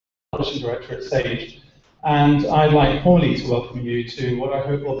Publishing Director at Sage. And I'd like formally to welcome you to what I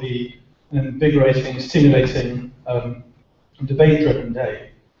hope will be an invigorating, stimulating, debate-driven day.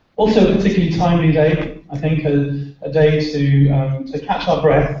 Also a particularly timely day, I think, a day to catch our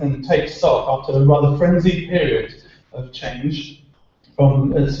breath and take stock after a rather frenzied period of change.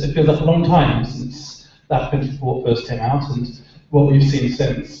 It feels like a long time since that Pinterest report first came out and what we've seen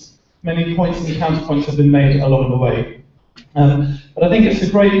since. Many points and counterpoints have been made along the way. But I think it's a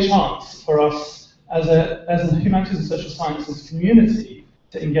great chance for us as a humanities and social sciences community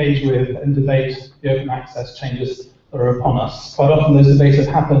to engage with and debate the open access changes that are upon us. Quite often those debates have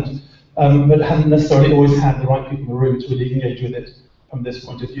happened, but haven't necessarily always had the right people in the room to really engage with it from this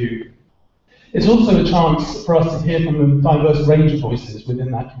point of view. It's also a chance for us to hear from a diverse range of voices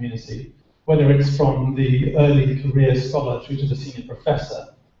within that community, whether it's from the early career scholar through to the senior professor,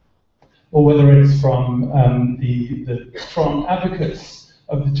 or whether it's from the strong advocates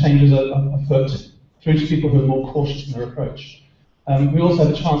of the changes afoot, through to people who are more cautious in their approach. We also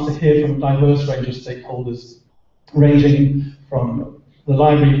have a chance to hear from a diverse range of stakeholders, ranging from the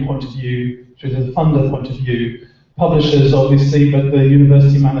library point of view, through to the funder point of view, publishers obviously, but the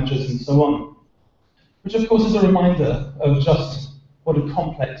university managers and so on. Which of course is a reminder of just what a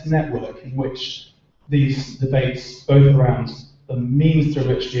complex network in which these debates, both around the means through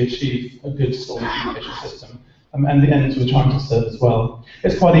which we achieve a good scholarly communication system, and the ends we're trying to serve as well.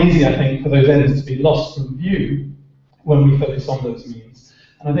 It's quite easy, I think, for those ends to be lost from view when we focus on those means.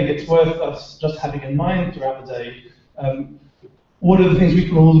 And I think it's worth us just having in mind throughout the day what are the things we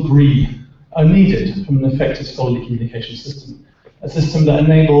can all agree are needed from an effective scholarly communication system. A system that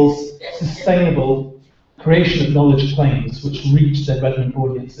enables sustainable creation of knowledge claims which reach their relevant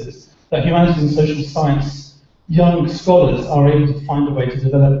audiences, that humanities and social science young scholars are able to find a way to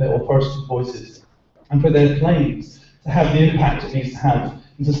develop their authoritative voices and for their claims to have the impact it needs to have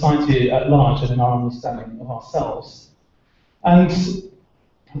in society at large and in our understanding of ourselves. And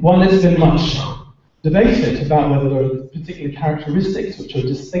while there's been much debated about whether there are particular characteristics which are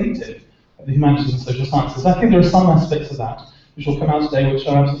distinctive of the humanities and social sciences, I think there are some aspects of that which will come out today which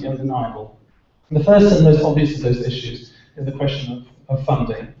are absolutely undeniable. And the first and most obvious of those issues is the question of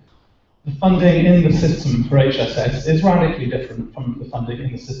funding. The funding in the system for HSS is radically different from the funding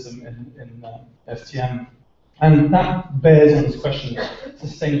in the system in STM. And that bears on this question of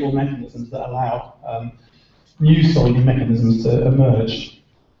sustainable mechanisms that allow new scholarly mechanisms to emerge.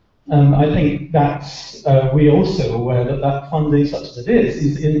 I think that we're also aware that that funding, such as it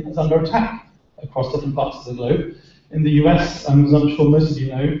is under attack across different parts of the globe. In the US, as I'm sure most of you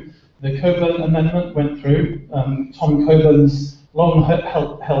know, the Coburn Amendment went through. Tom Coburn's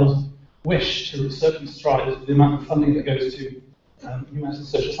long-held wish to circumscribe the amount of funding that goes to humanities and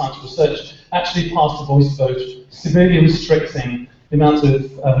social science research actually passed a voice vote, severely restricting the amount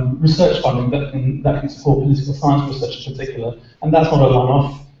of research funding that can support political science research in particular. And that's not a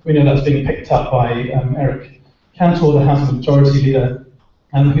one-off. We know that's being picked up by Eric Cantor, the House Majority Leader,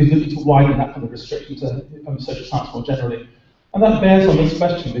 who's looking to widen that kind of restriction to social science more generally. And that bears on this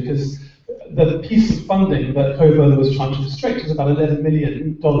question because the piece of funding that Coburn was trying to restrict was about $11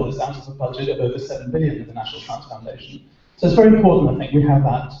 million out of a budget of over $7 billion of the National Science Foundation. So it's very important, I think, we have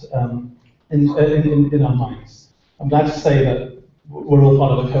that in our minds. I'm glad to say that we're all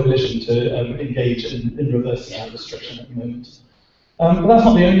part of a coalition to engage in reversing that restriction at the moment. But that's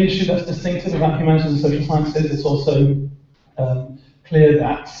not the only issue that's distinctive about humanities and social sciences. It's also clear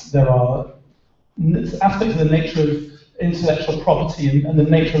that there are aspects of the nature of intellectual property and the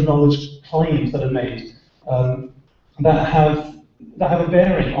nature of knowledge claims that are made that have a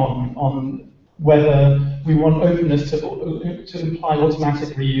bearing on whether we want openness to imply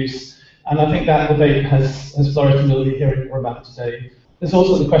automatic reuse. And I think that debate has flourished, and we'll be hearing more about it today. There's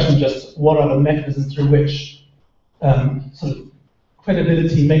also the question of just what are the mechanisms through which sort of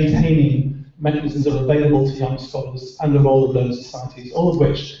credibility maintaining mechanisms are available to young scholars and the role of learned societies, all of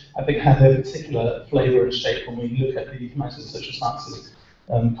which I think have their particular flavour and shape when we look at the humanities and social sciences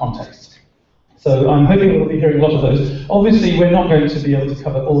context. So I'm hoping we'll be hearing a lot of those. Obviously, we're not going to be able to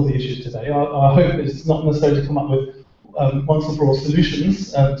cover all of the issues today. Our hope is not necessarily to come up with once and for all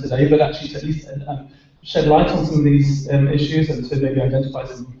solutions today, but actually to at least shed light on some of these issues and to maybe identify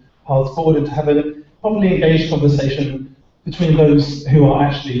some paths forward and to have a properly engaged conversation between those who are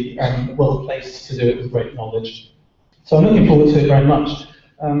actually well placed to do it with great knowledge. So I'm looking forward to it very much.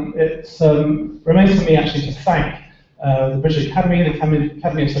 It remains for me actually to thank the British Academy, the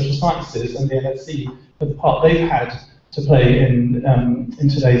Academy of Social Sciences, and the LSE for the part they've had to play in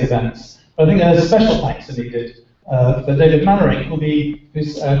today's events. But I think a special thanks are needed for David Mannering,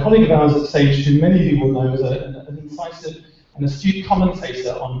 who's a colleague of ours at Sage, who many of you will know as an incisive an astute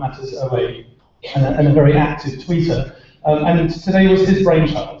commentator on matters OA, and a very active tweeter. And today was his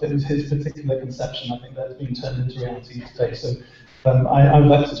brainchild. It was his particular conception, I think, that has been turned into reality today. So I would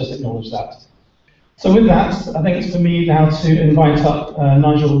like to just acknowledge that. So with that, I think it's for me now to invite up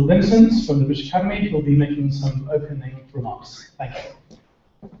Nigel Vincent from the British Academy, who will be making some opening remarks. Thank you.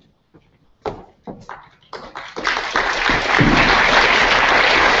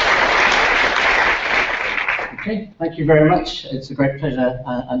 Okay, thank you very much. It's a great pleasure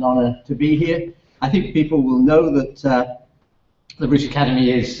and honour to be here. I think people will know that the British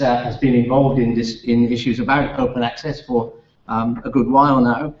Academy has been involved in issues about open access for a good while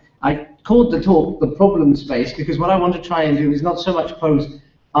now. I called the talk the problem space because what I want to try and do is not so much pose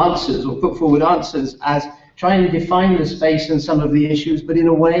answers or put forward answers as try and define the space and some of the issues, but in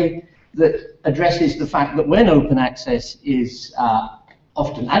a way that addresses the fact that when open access is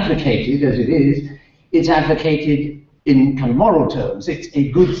often advocated, as it is, it's advocated in kind of moral terms. It's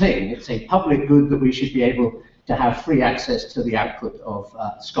a good thing. It's a public good that we should be able to have free access to the output of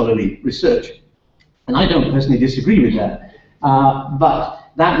scholarly research. And I don't personally disagree with that. But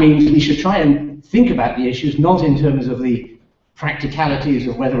that means we should try and think about the issues not in terms of the practicalities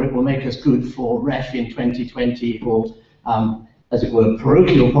of whether it will make us good for REF in 2020 or, as it were,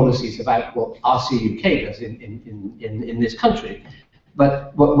 parochial policies about what RC UK does in this country.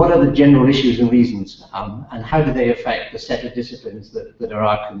 But what are the general issues and reasons, and how do they affect the set of disciplines that are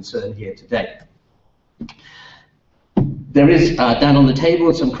our concern here today? There is, down on the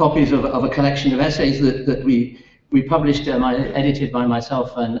table, some copies of a collection of essays that we published, edited by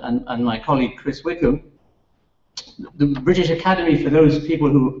myself and my colleague Chris Wickham. The British Academy, for those people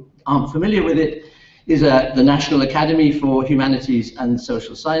who aren't familiar with it, is the National Academy for Humanities and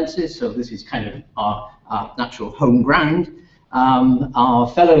Social Sciences, so this is kind of our natural home ground. Our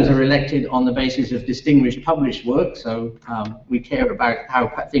fellows are elected on the basis of distinguished published work, so we care about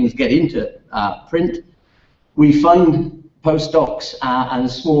how things get into print. We fund postdocs and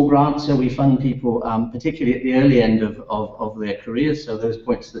small grants, so we fund people particularly at the early end of their careers, so those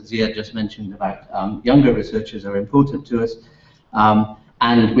points that Ziad just mentioned about younger researchers are important to us.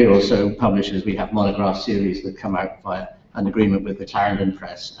 And we're also publishers. We have monograph series that come out via an agreement with the Clarendon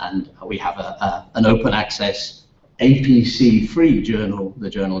Press, and we have an open access APC-free journal, the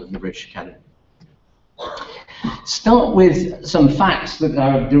Journal of the British Academy. Start with some facts that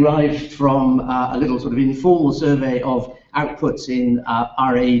are derived from a little sort of informal survey of outputs in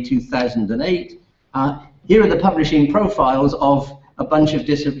RA 2008. Here are the publishing profiles of a bunch of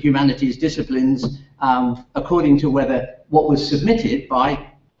humanities disciplines according to what was submitted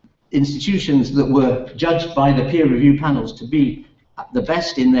by institutions that were judged by the peer review panels to be the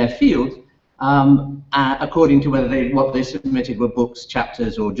best in their field, according to whether what they submitted were books,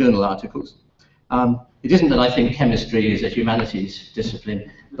 chapters, or journal articles. It isn't that I think chemistry is a humanities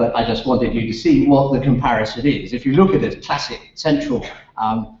discipline, but I just wanted you to see what the comparison is. If you look at a classic central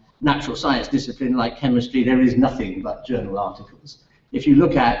natural science discipline like chemistry, there is nothing but journal articles. If you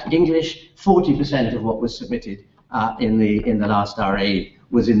look at English, 40% of what was submitted in the last RA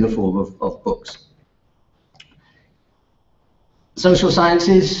was in the form of books. Social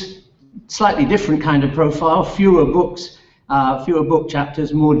sciences, slightly different kind of profile, fewer books, fewer book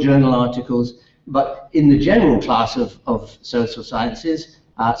chapters, more journal articles, but in the general class of social sciences,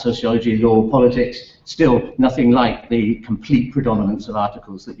 sociology, law, politics, still nothing like the complete predominance of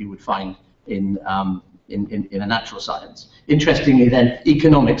articles that you would find in a natural science. Interestingly then,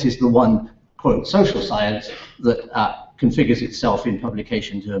 economics is the one, quote, social science that configures itself in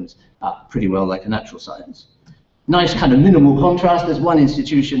publication terms pretty well like a natural science. Nice kind of minimal contrast. There's one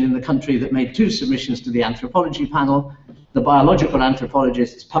institution in the country that made 2 submissions to the anthropology panel. The biological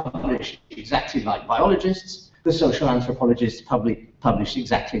anthropologists published exactly like biologists. The social anthropologists published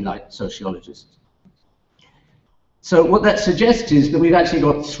exactly like sociologists. So what that suggests is that we've actually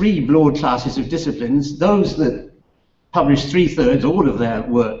got 3 broad classes of disciplines. Those that publish 3/3 all of their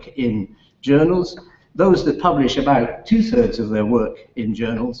work in journals, those that publish about 2/3 of their work in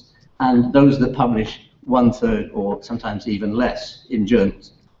journals, and those that publish 1/3 or sometimes even less in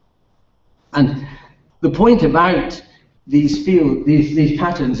journals. And the point about these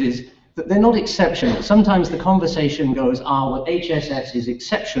patterns is that they're not exceptional. Sometimes the conversation goes, well, HSS is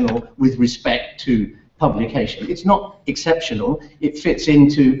exceptional with respect to publication. It's not exceptional. It fits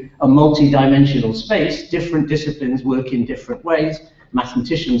into a multi-dimensional space. Different disciplines work in different ways.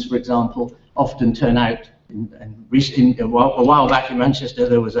 Mathematicians, for example, often turn out, a while back in Manchester,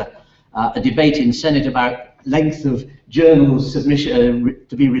 there was a debate in Senate about length of journals submission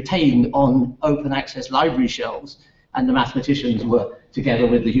to be retained on open access library shelves, and the mathematicians were together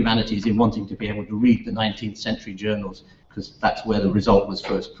with the humanities in wanting to be able to read the 19th century journals because that's where the result was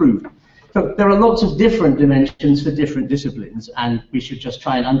first proved. So there are lots of different dimensions for different disciplines, and we should just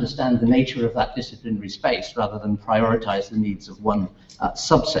try and understand the nature of that disciplinary space rather than prioritize the needs of one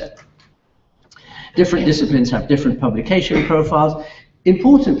subset. Different disciplines have different publication profiles.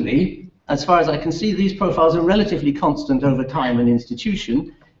 Importantly, as far as I can see, these profiles are relatively constant over time and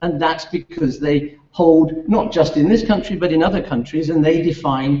institution, and that's because they hold not just in this country but in other countries, and they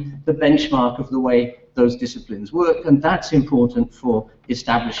define the benchmark of the way those disciplines work, and that's important for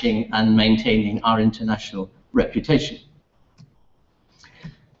establishing and maintaining our international reputation.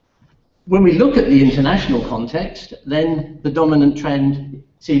 When we look at the international context, then the dominant trend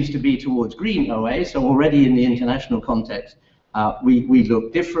seems to be towards green OA, so already in the international context we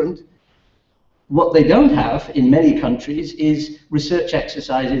look different. What they don't have in many countries is research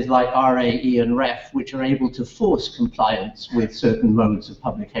exercises like RAE and REF, which are able to force compliance with certain modes of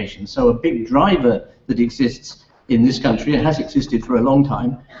publication. So a big driver that exists in this country, and has existed for a long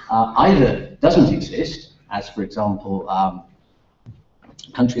time, either doesn't exist, as for example,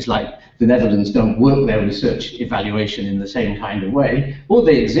 countries like the Netherlands don't work their research evaluation in the same kind of way, or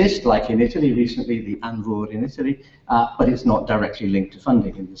they exist, like in Italy recently, the ANVUR in Italy, but it's not directly linked to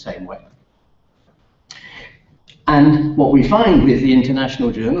funding in the same way. And what we find with the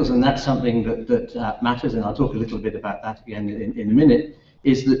international journals, and that's something that matters, and I'll talk a little bit about that again in a minute,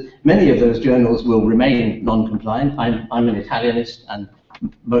 is that many of those journals will remain non-compliant. I'm an Italianist, and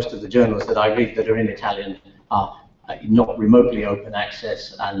most of the journals that I read that are in Italian are not remotely open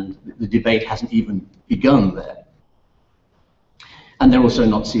access, and the debate hasn't even begun there. And they're also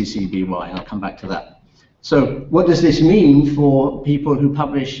not CC BY, and I'll come back to that. So what does this mean for people who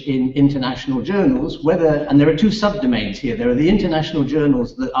publish in international journals? And there are two subdomains here. There are the international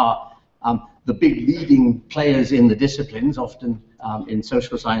journals that are the big leading players in the disciplines, often in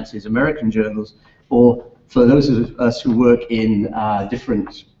social sciences, American journals, or for those of us who work in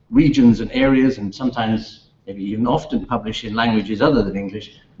different regions and areas, and sometimes, maybe even often, publish in languages other than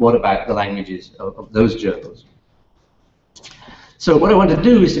English, what about the languages of those journals? So what I want to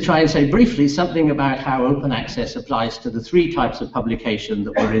do is to try and say briefly something about how open access applies to the three types of publication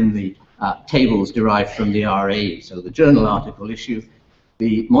that were in the tables derived from the RAE. So the journal article issue,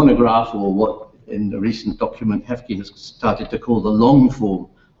 the monograph, or what in the recent document Hefke has started to call the long form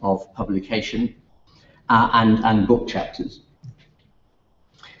of publication, and book chapters.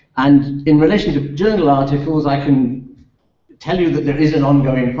 And in relation to journal articles, I can tell you that there is an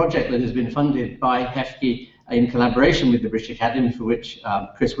ongoing project that has been funded by Hefke in collaboration with the British Academy, for which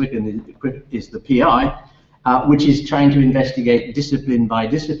Chris Wigan is the PI, which is trying to investigate discipline by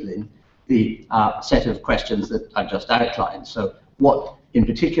discipline the set of questions that I've just outlined. So what in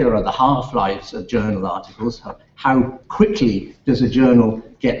particular are the half-lives of journal articles? How quickly does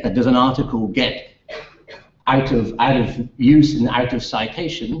does an article get out of use and out of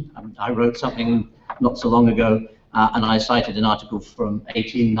citation? I wrote something not so long ago, and I cited an article from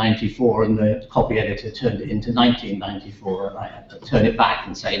 1894, and the copy editor turned it into 1994, and I had to turn it back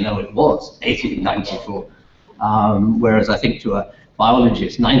and say, no, it was 1894. Whereas I think to a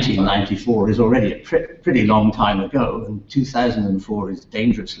biologist, 1994 is already a pretty long time ago, and 2004 is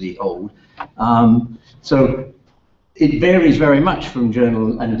dangerously old. So it varies very much from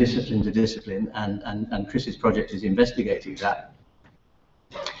journal and discipline to discipline, and Chris's project is investigating that.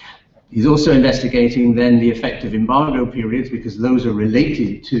 He's also investigating then the effect of embargo periods, because those are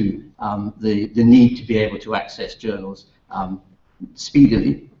related to the need to be able to access journals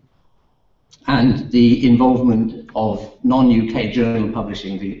speedily, and the involvement of non-UK journal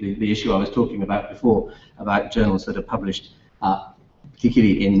publishing, the issue I was talking about before, about journals that are published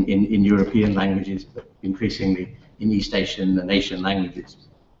particularly in European languages, but increasingly in East Asian and Asian languages.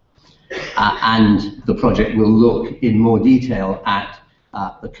 And the project will look in more detail at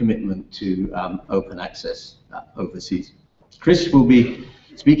the commitment to open access overseas. Chris will be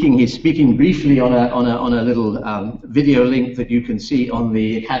speaking. He's speaking briefly on a little video link that you can see on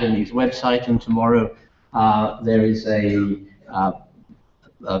the Academy's website. And tomorrow there is a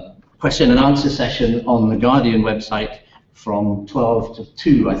question and answer session on the Guardian website from 12 to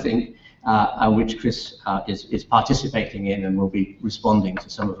 2, I think, which Chris is participating in, and will be responding to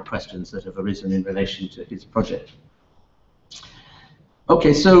some of the questions that have arisen in relation to his project.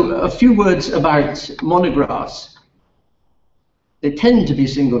 Okay, so a few words about monographs. They tend to be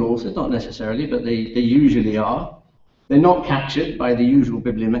single-authored, not necessarily, but they usually are. They're not captured by the usual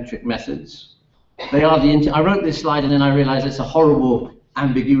bibliometric methods. They are I wrote this slide and then I realized it's a horrible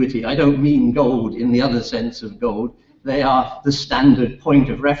ambiguity. I don't mean gold in the other sense of gold. They are the standard point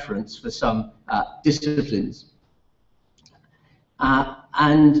of reference for some disciplines.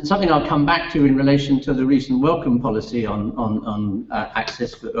 And something I'll come back to in relation to the recent Wellcome policy on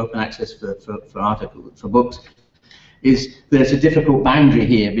access for open access for books is there's a difficult boundary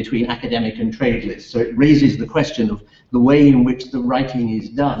here between academic and trade lists. So it raises the question of the way in which the writing is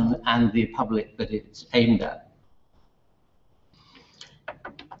done and the public that it's aimed at.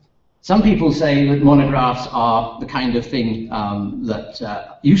 Some people say that monographs are the kind of thing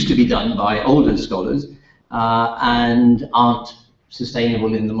that used to be done by older scholars and aren't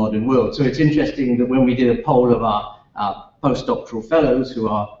sustainable in the modern world. So it's interesting that when we did a poll of our postdoctoral fellows, who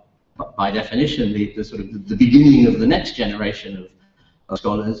are by definition the sort of the beginning of the next generation of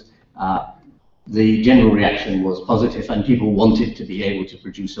scholars, the general reaction was positive, and people wanted to be able to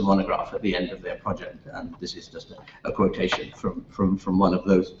produce a monograph at the end of their project. And this is just a quotation from one of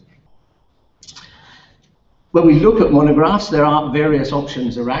those. When we look at monographs, there are various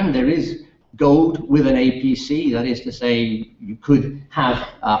options around. There is gold with an APC, that is to say, you could have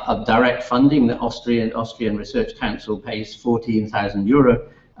a direct funding. The Austrian Research Council pays €14,000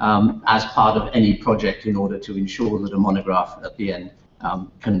 as part of any project in order to ensure that a monograph at the end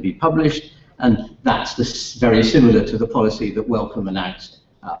can be published. And that's very similar to the policy that Wellcome announced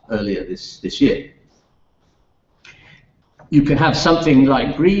earlier this year. You can have something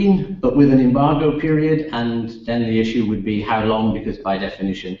like green, but with an embargo period, and then the issue would be how long, because by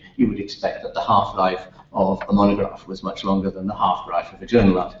definition, you would expect that the half-life of a monograph was much longer than the half-life of a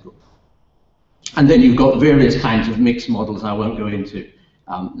journal article. And then you've got various kinds of mixed models. I won't go into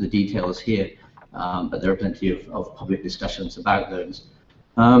the details here, but there are plenty of public discussions about those.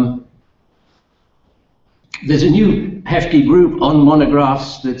 There's a new hefty group on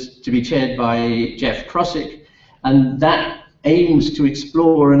monographs that's to be chaired by Jeff Krossick, and that aims to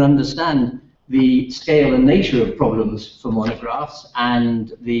explore and understand the scale and nature of problems for monographs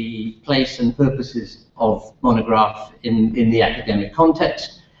and the place and purposes of monograph in the academic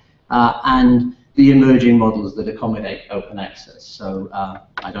context, and the emerging models that accommodate open access. So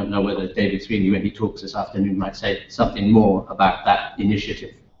I don't know whether David Sweeney, when he talks this afternoon, might say something more about that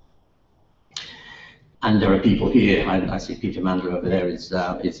initiative. And there are people here. I see Peter Mandler over there is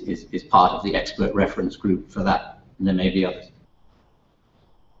part of the expert reference group for that, and there may be others.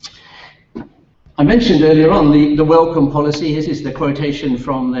 I mentioned earlier on the Wellcome policy. This is the quotation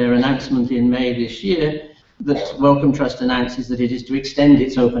from their announcement in May this year, that Wellcome Trust announces that it is to extend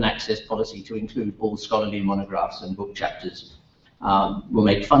its open access policy to include all scholarly monographs and book chapters. Will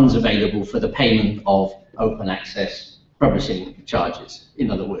make funds available for the payment of open access publishing charges.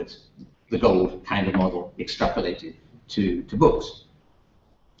 In other words, the gold kind of model extrapolated to books.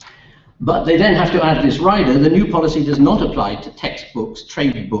 But they then have to add this rider: the new policy does not apply to textbooks,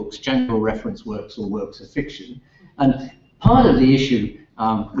 trade books, general reference works, or works of fiction. And part of the issue,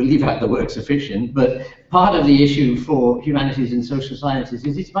 we leave out the works of fiction, but part of the issue for humanities and social sciences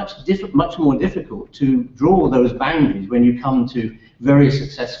is it's much more difficult to draw those boundaries when you come to very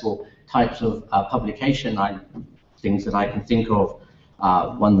successful types of publication. Things that I can think of,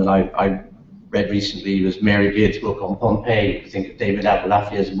 one that I read recently was Mary Beard's book on Pompeii. Think of David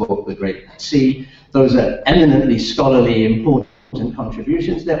Abulafia's book, The Great Sea. Those are eminently scholarly, important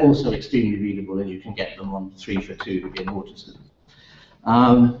contributions. They're also extremely readable, and you can get them on 3 for 2 in Waterston.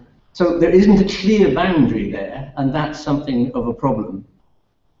 So there isn't a clear boundary there, and that's something of a problem.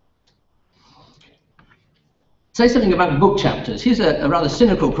 Say something about book chapters. Here's a rather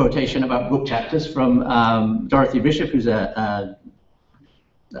cynical quotation about book chapters from Dorothy Bishop, who's a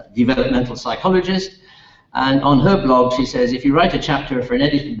developmental psychologist, and on her blog she says, if you write a chapter for an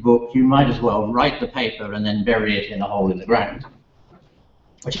edited book, you might as well write the paper and then bury it in a hole in the ground.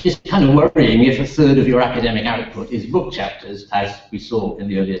 Which is kind of worrying if a third of your academic output is book chapters, as we saw in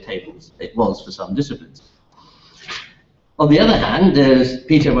the earlier tables it was for some disciplines. On the other hand, there's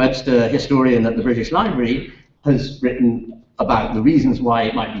Peter Webster, historian at the British Library, has written about the reasons why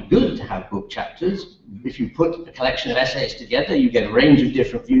it might be good to have book chapters. If you put a collection of essays together, you get a range of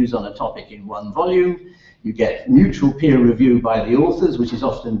different views on a topic in one volume. You get mutual peer review by the authors, which is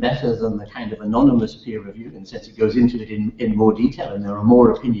often better than the kind of anonymous peer review, in the sense it goes into it in more detail, and there are more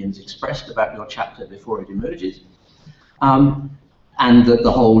opinions expressed about your chapter before it emerges. And that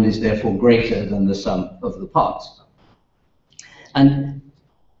the whole is therefore greater than the sum of the parts. And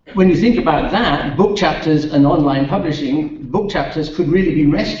when you think about that, book chapters and online publishing, book chapters could really be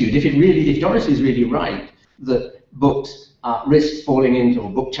rescued if Doris is really right that books risk falling into, or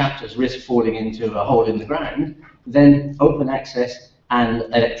book chapters risk falling into a hole in the ground, then open access and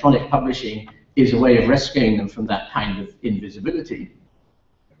electronic publishing is a way of rescuing them from that kind of invisibility.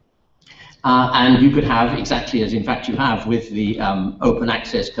 And you could have, exactly as in fact you have with the open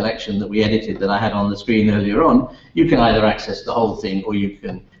access collection that we edited that I had on the screen earlier on, you can either access the whole thing or you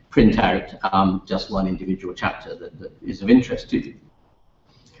can print out just one individual chapter that is of interest to you.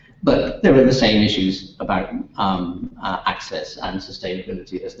 But there are the same issues about access and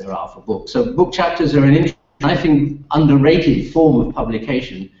sustainability as there are for books. So book chapters are an I think underrated form of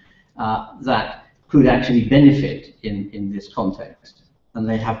publication that could actually benefit in this context. And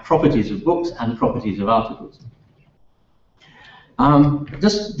they have properties of books and properties of articles.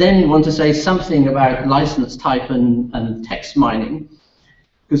 Just then want to say something about license type and text mining,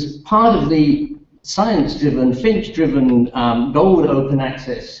 because part of the science-driven, Finch-driven gold open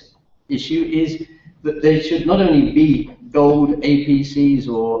access issue is that there should not only be gold APCs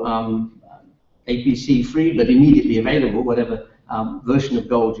or APC-free, but immediately available, whatever version of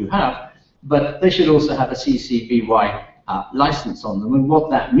gold you have, but they should also have a CC BY license on them. And what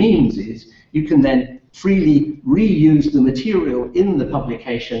that means is you can then freely reuse the material in the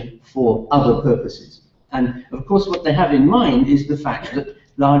publication for other purposes. And of course what they have in mind is the fact that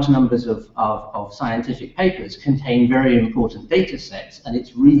large numbers of scientific papers contain very important data sets, and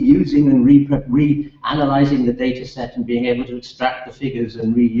it's reusing and reanalyzing the data set and being able to extract the figures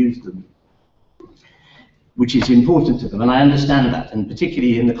and reuse them, which is important to them. And I understand that, and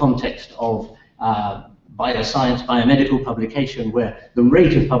particularly in the context of bioscience, biomedical publication, where the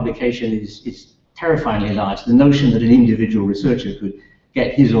rate of publication is terrifyingly large. The notion that an individual researcher could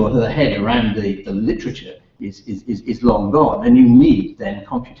get his or her head around the literature is long gone, and you need then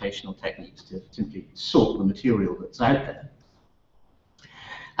computational techniques to simply sort the material that's out there.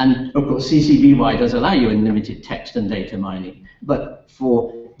 And of course CCBY does allow you unlimited text and data mining, but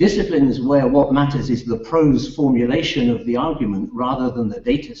for disciplines where what matters is the prose formulation of the argument rather than the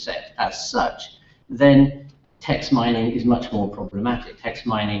data set as such, then text mining is much more problematic. Text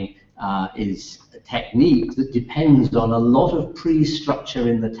mining is a technique that depends on a lot of pre-structure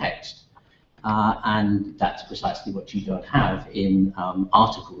in the text, and that's precisely what you don't have in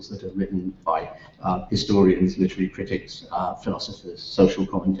articles that are written by historians, literary critics, philosophers, social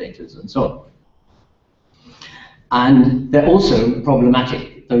commentators, and so on. And they're also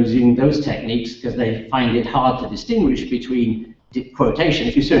problematic, using those techniques, because they find it hard to distinguish between quotation.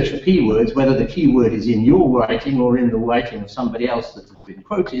 If you search for keywords, whether the keyword is in your writing or in the writing of somebody else that has been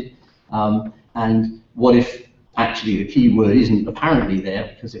quoted, and what if actually the keyword isn't apparently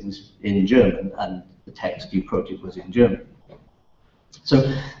there because it was in German and the text you quoted was in German.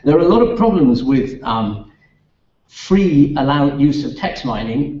 So there are a lot of problems with free allowed use of text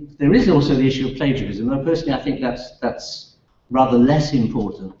mining. There is also the issue of plagiarism, and personally I think that's rather less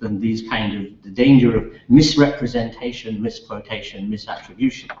important than these kind of, the danger of misrepresentation, misquotation,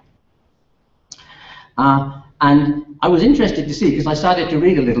 misattribution. And I was interested to see, because I started to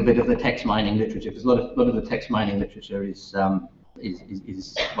read a little bit of the text mining literature, because a lot of the text mining literature is well,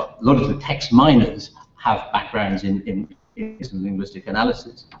 a lot of the text miners have backgrounds in linguistic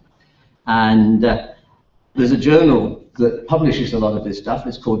analysis. And there's a journal that publishes a lot of this stuff.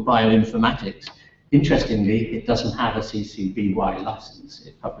 It's called Bioinformatics. Interestingly, it doesn't have a CC BY license.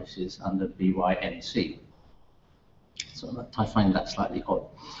 It publishes under BYNC. So I find that slightly odd.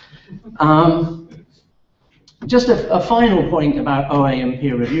 Just a final point about OA and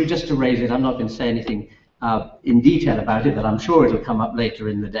peer review, just to raise it. I'm not going to say anything in detail about it, but I'm sure it'll come up later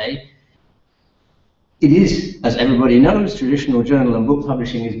in the day. It is, as everybody knows, traditional journal and book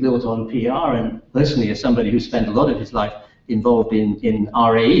publishing is built on PR, and personally, as somebody who spent a lot of his life involved in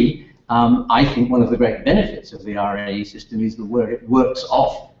RAE, I think one of the great benefits of the RAE system is where it works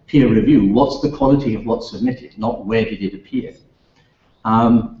off peer review. What's the quality of what's submitted, not where did it appear.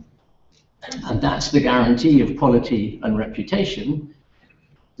 And that's the guarantee of quality and reputation.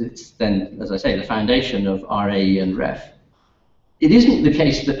 It's then, as I say, the foundation of RAE and REF. It isn't the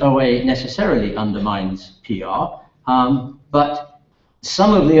case that OA necessarily undermines PR, but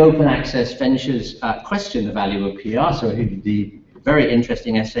some of the open access ventures question the value of PR. So the very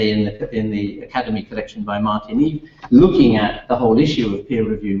interesting essay in the Academy collection by Martin Eve, looking at the whole issue of peer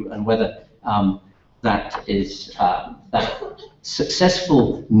review and whether that is that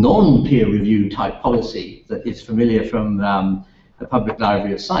successful non-peer review type policy that is familiar from the Public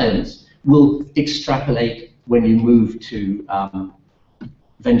Library of Science will extrapolate when you move to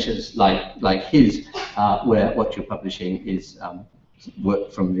ventures like his, where what you're publishing is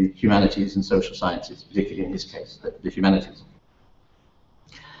work from the humanities and social sciences, particularly in his case, the humanities.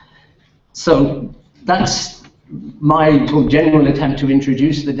 So that's my general attempt to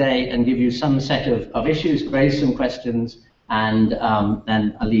introduce the day and give you some set of issues, raise some questions, and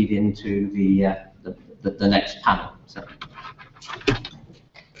then a lead into the next panel. So.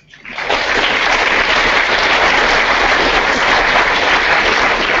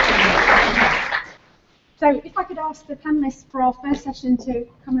 could ask the panellists for our first session to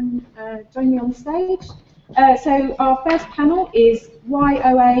come and join me on stage. So our first panel is Why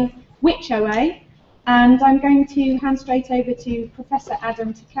OA, Which OA? And I'm going to hand straight over to Professor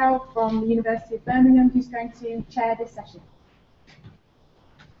Adam Tickell from the University of Birmingham, who's going to chair this session.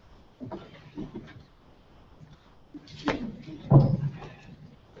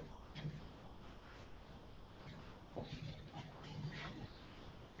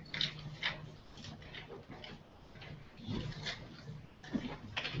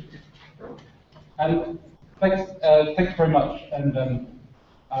 Thanks very much. And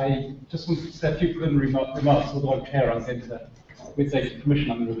I just wanted to say a few preliminary remarks, although I'm chair, I'm going to, with David's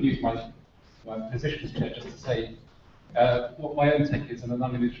permission, I'm going to use my position as chair just to say what my own take is, and then I'm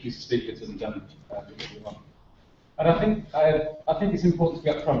going to introduce the speakers and everyone. And I think it's important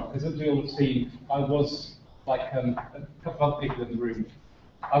to be upfront, because as we all have seen, I was, like a couple of other people in the room,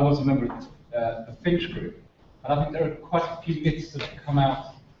 I was a member of the Finch group, and I think there are quite a few myths that have come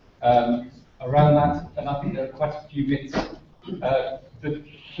out around that, and I think there are quite a few myths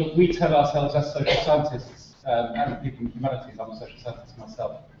that we tell ourselves as social scientists and people in humanities. I'm a social scientist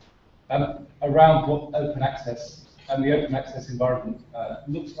myself, around what open access and the open access environment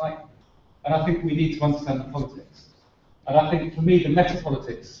looks like, and I think we need to understand the politics. And I think for me the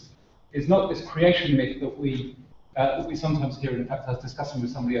meta-politics is not this creation myth that we sometimes hear. In fact, I was discussing with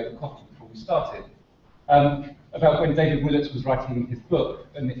somebody over coffee before we started, about when David Willits was writing his book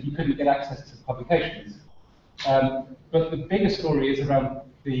and that he couldn't get access to publications. But the bigger story is around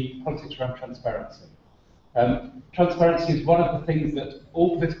the politics around transparency. Transparency is one of the things that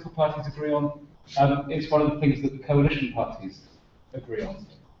all political parties agree on. It's one of the things that the coalition parties agree on.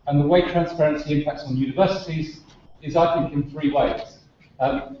 And the way transparency impacts on universities is, I think, in three ways.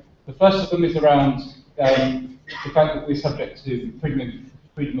 The first of them is around the fact that we're subject to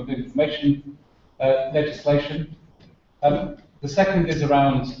freedom of information legislation. The second is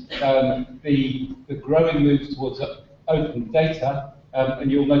around the growing move towards open data,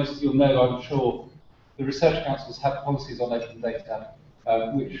 and you'll know, I'm sure, the research councils have policies on open data,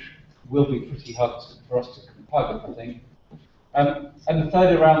 which will be pretty hard for us to comply with, I think. And the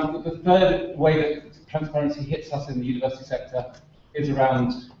third way that transparency hits us in the university sector is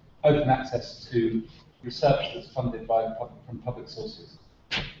around open access to research that's funded from public sources.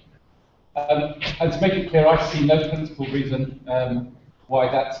 And to make it clear, I see no principal reason why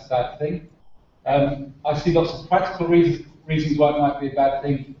that's a bad thing. I see lots of practical reasons why it might be a bad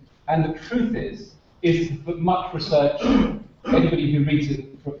thing. And the truth is that much research, anybody who reads it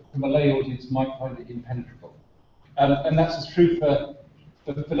from a lay audience might find it impenetrable. And that's as true for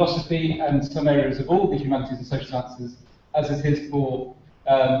philosophy and some areas of all the humanities and social sciences as it is for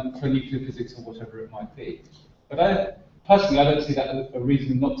nuclear physics or whatever it might be. But personally, I don't see that as a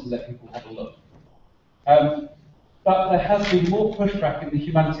reason not to let people have a look. But there has been more pushback in the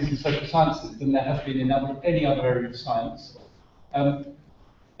humanities and social sciences than there has been in any other area of science. I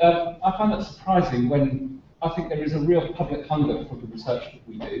find that surprising when I think there is a real public hunger for the research that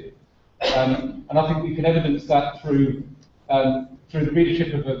we do. And I think we can evidence that through the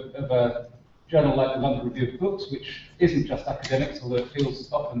readership of a journal like the London Review of Books, which isn't just academics, although it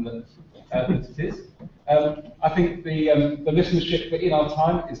feels often that it is. I think the listenership in our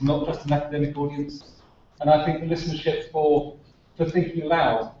time is not just an academic audience, and I think the listenership for Thinking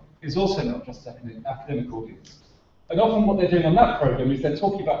Aloud is also not just an academic audience. And often what they're doing on that programme is they're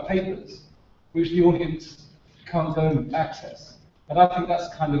talking about papers which the audience can't go and access. And I think that's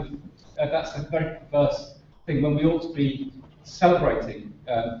that's a very perverse thing when we ought to be celebrating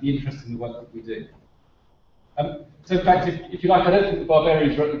the interest in the work that we do. So in fact, if you like, I don't think the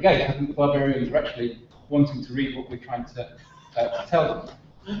barbarians are at the gate. I think the barbarians are actually wanting to read what we're trying to tell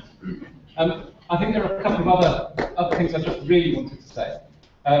them. I think there are a couple of other things I just really wanted to say.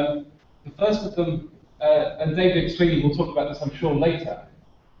 The first of them, and David Sweeney will talk about this, I'm sure, later,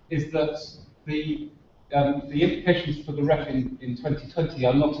 is that the implications for the ref in 2020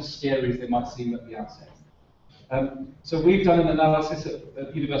 are not as scary as they might seem at the outset. So we've done an analysis at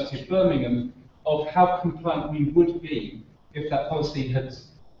the University of Birmingham of how compliant we would be if that policy had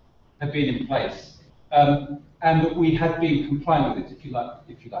been in place, and that we had been compliant with it,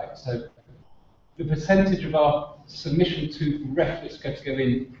 if you like. So the percentage of our submission to the ref that's going to go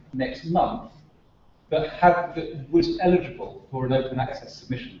in next month that was eligible for an open access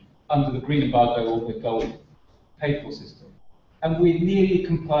submission under the green embargo or the gold paid for system, and we're nearly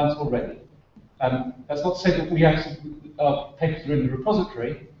compliant already. That's not to say that our papers are in the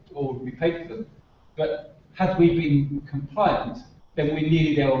repository or we paid for them, but had we been compliant, then we're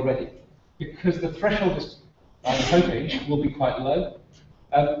nearly there already. Because the threshold is, I'm hoping, will be quite low.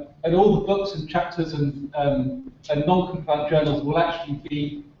 And all the books and chapters and non-compliant journals will actually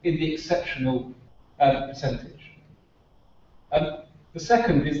be in the exceptional percentage. The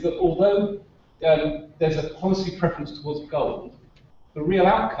second is that although there's a policy preference towards gold, the real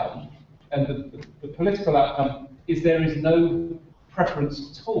outcome and the political outcome is there is no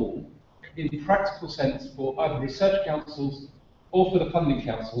preference at all in practical sense for either research councils or for the funding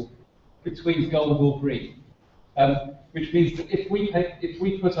council between gold or green. Which means that if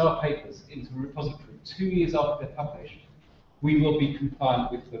we put our papers into a repository 2 years after they're published, we will be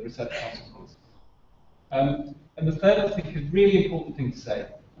compliant with the research council policy. And the third, I think, is really important thing to say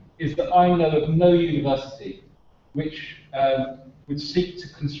is that I know of no university which would seek to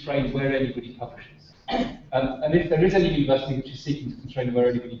constrain where anybody publishes. And if there is any university which is seeking to constrain where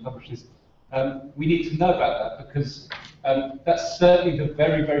anybody publishes, we need to know about that, because that's certainly the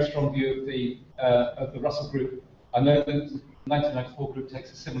very, very strong view of the Russell Group. I know that the 1994 group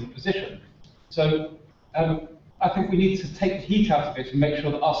takes a similar position. So I think we need to take the heat out of it and make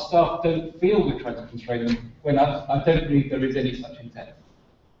sure that our staff don't feel we're trying to constrain them, when I don't believe there is any such intent.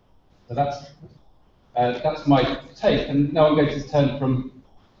 So that's my take. And now I'm going to turn from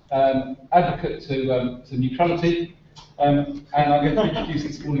advocate to neutrality. And I'm going to introduce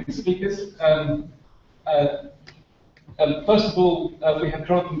this morning's speakers. First of all, we have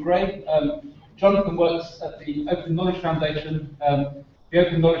Jonathan Gray. Jonathan works at the Open Knowledge Foundation. The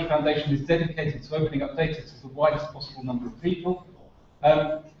Open Knowledge Foundation is dedicated to opening up data to the widest possible number of people.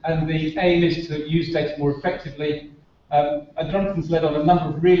 And the aim is to use data more effectively. And Jonathan's led on a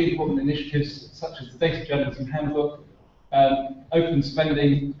number of really important initiatives, such as the Data Journalism Handbook, open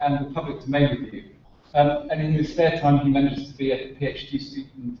spending, and the public domain review. And in his spare time, he manages to be a PhD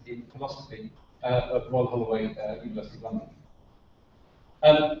student in philosophy at Royal Holloway, University of London.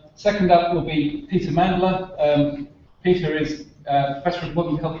 Second up will be Peter Mandler. Peter is Professor of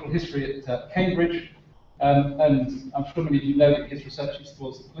Modern Cultural History at Cambridge, and I'm sure many of you know that his research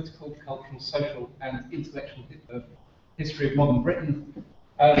explores the political, cultural, social, and intellectual history of modern Britain,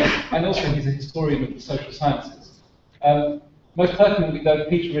 and also he's a historian of the social sciences. Most pertinently, though,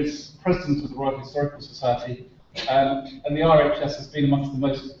 Peter is President of the Royal Historical Society, and the RHS has been amongst the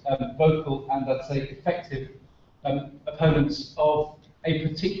most vocal and, I'd say, effective opponents of a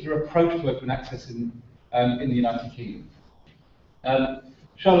particular approach to open access in the United Kingdom.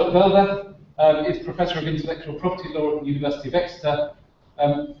 Charlotte Welder is Professor of Intellectual Property Law at the University of Exeter,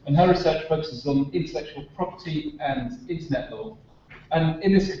 and her research focuses on intellectual property and internet law. And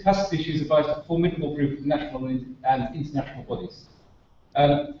in this capacity, she's advised a formidable group of national and international bodies.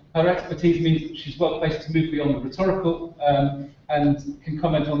 Her expertise means that she's well placed to move beyond the rhetorical and can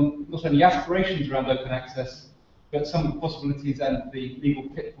comment on not only aspirations around open access, but some of the possibilities and the legal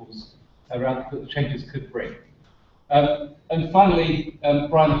pitfalls around that the changes could bring. And finally,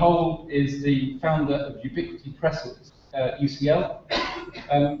 Brian Hole is the founder of Ubiquity Press at UCL.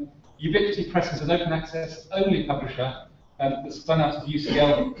 Ubiquity Press is an open access only publisher that's spun out of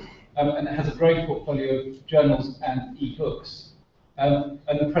UCL, and it has a growing portfolio of journals and e-books. And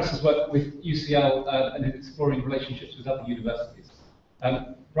the press has worked with UCL and is exploring relationships with other universities.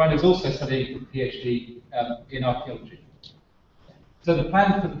 Brian is also studying for a PhD in archaeology. So the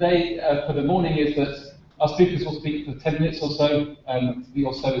plan for the day, for the morning, is that our speakers will speak for 10 minutes or so. The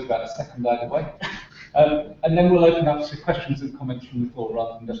or so is about a second either way. And then we'll open up to questions and comments from the floor,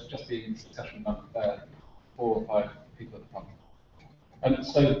 rather than just being a discussion among 4 or 5 people at the front.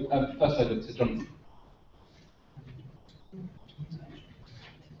 So first over to Jonathan.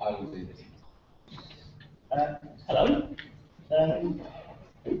 I will do this. Hello.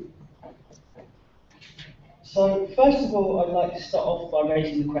 So first of all, I'd like to start off by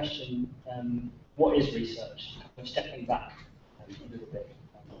raising the question, what is research? I'm stepping back a little bit.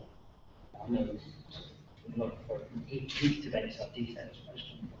 I know there's a lot of heat debates about details, but I just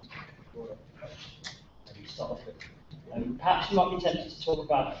want to start off with. Perhaps you might be tempted to talk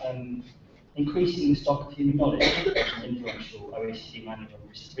about increasing the stock of human knowledge, influential OECD manual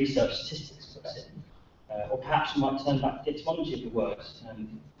research statistics puts it. Or perhaps you might turn back to the etymology of the words,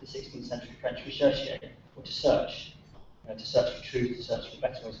 the 16th century French rechercher, or to search for truth, to search for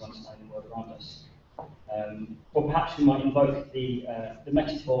better ways of understanding the world around us. Or perhaps we might invoke the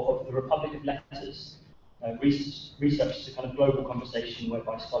metaphor of the Republic of Letters. Research is a kind of global conversation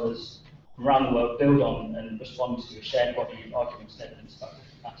whereby scholars from around the world build on and respond to a shared body of arguments and evidence about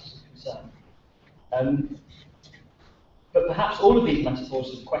different matters of concern. But perhaps all of these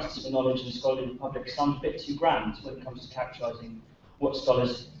metaphors of the quest for knowledge and scholarly republic sound a bit too grand when it comes to characterising what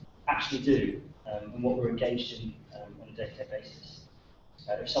scholars actually do and what we're engaged in on a day-to-day basis.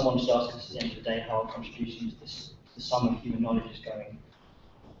 If someone just asks us at the end of the day how our contribution to the sum of human knowledge is going,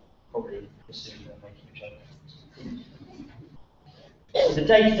 probably assume they're making a joke. So the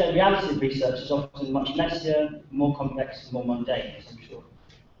day-to-day reality of research is often much messier, more complex, and more mundane, as I'm sure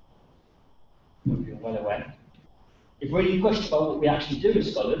you're well aware. If really pushed by what we actually do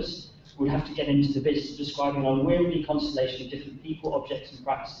as scholars, we'd have to get into the business of describing an unwieldy constellation of different people, objects, and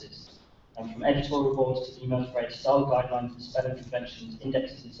practices, from editorial boards to email threads, style guidelines and spelling conventions,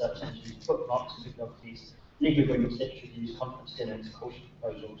 indexes and search engines, bookmarks and bibliographies, legal agreements, literature reviews, conference dinners, course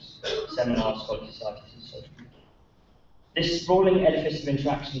proposals, seminars, scholarly societies, and so forth. This sprawling edifice of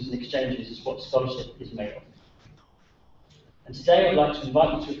interactions and exchanges is what scholarship is made of. And today I'd like to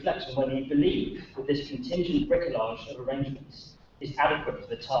invite you to reflect on whether you believe that this contingent bricolage of arrangements is adequate for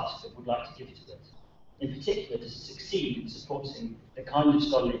the task that we'd like to give to it, in particular to succeed in supporting the kind of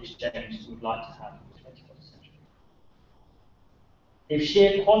scholarly exchange we'd like to have in the 21st century. If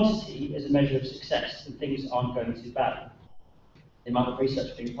sheer quantity is a measure of success, then things aren't going too bad. The amount of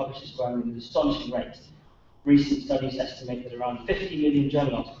research being published is growing at an astonishing rate. Recent studies estimate that around 50 million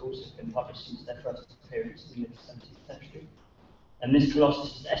journal articles have been published since their first appearance in the mid-17th century. And this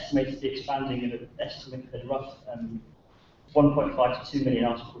colossus is estimated to be expanding at a rough 1.5 to 2 million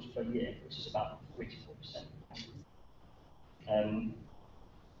articles per year, which is about 3 to 4%.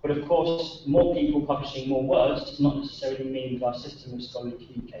 But of course, more people publishing more words does not necessarily mean that our system of scholarly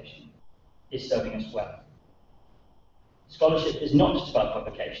communication is serving us well. Scholarship is not just about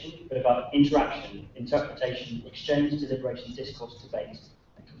publication, but about interaction, interpretation, exchange, deliberation, discourse, debate,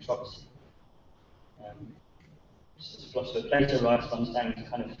 and controversy. As philosopher Plato writes, understanding the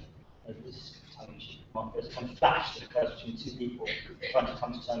kind of there's a kind of flash that occurs between two people trying to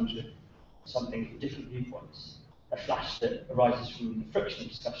come to terms with something from different viewpoints. A flash that arises from the friction of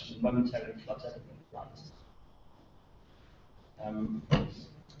discussion and momentarily floods everything with light.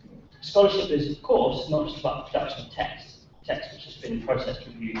 Scholarship is, of course, not just about the production of text which has been processed,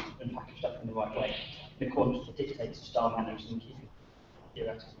 reviewed, and packaged up in the right way, in accordance with the dictates of style, mannerism, and keeping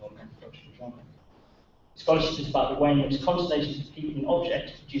theoretical or methodological genre. Scholarship is about the way in which constellations of people and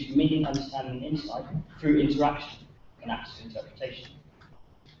objects produce meaning, understanding, and insight through interaction and active interpretation.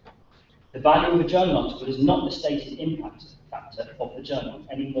 The value of a journal article is not the stated impact factor of the journal,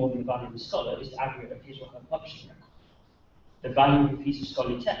 any more than the value of the scholar is the aggregate of his or her publishing record. The value of a piece of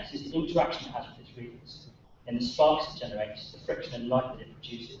scholarly text is the interaction it has with its readers, and the sparks it generates, the friction and light that it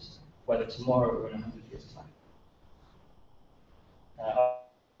produces, whether tomorrow or in 100 years' time.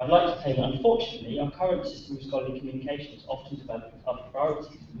 I'd like to say that unfortunately, our current system of scholarly communication is often developed with other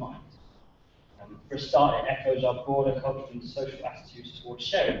priorities in mind. For a start, it echoes our broader cultural and social attitudes towards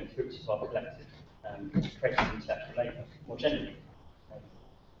sharing the fruits of our collective creative intellectual labour more generally.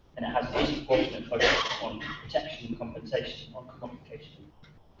 And it has a disproportionate focus on protection and compensation, on commodification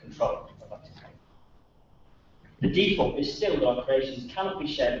and control, I'd like to say. The default is still that our creations cannot be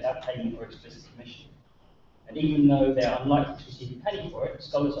shared without payment or explicit commission. And even though they are unlikely to receive a penny for it,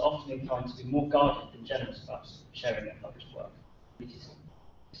 scholars are often inclined to be more guarded than generous about sharing their published work. In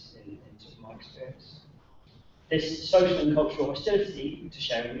my experience. This social and cultural hostility to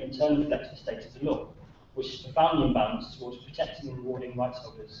sharing internally reflects the state of the law, which is profoundly imbalanced towards protecting and rewarding rights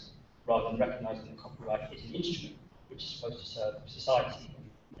holders rather than recognising that copyright is an instrument which is supposed to serve society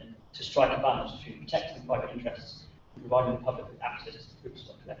and to strike a balance between protecting private interests and providing the public with access to the fruits of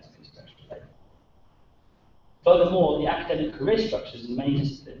our collective intellectual labour. Furthermore, the academic career structures in many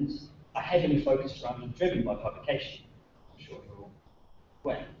disciplines are heavily focused around and driven by publication. I'm sure you're all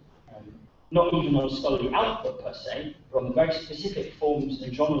aware. Not even on scholarly output per se, but on the very specific forms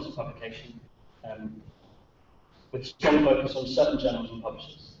and genres of publication, with strong focus on certain journals and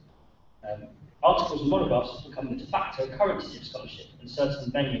publishers. Articles and monographs have become the de facto currency of scholarship, and certain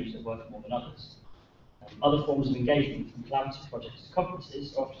venues are worth more than others. Other forms of engagement, from collaborative projects to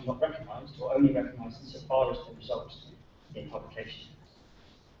conferences, are often not recognised, or only recognised insofar as they result in publication.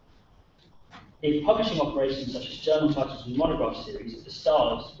 If publishing operations such as journal titles and monograph series are the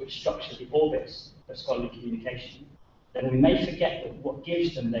stars which structure the orbits of scholarly communication, then we may forget that what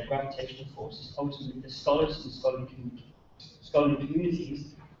gives them their gravitational force is ultimately the scholars and scholarly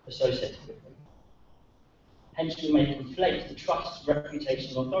communities associated with them. Hence, we may conflate the trust,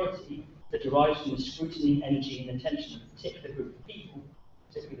 reputation, and authority that derives from the scrutiny, energy, and attention of a particular group of people,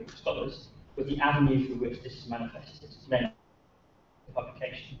 particularly of scholars, with the avenue through which this is manifested, namely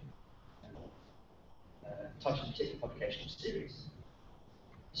publication. Title of a particular publication series.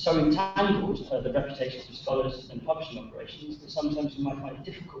 So entangled are the reputations of scholars and publishing operations that sometimes we might find it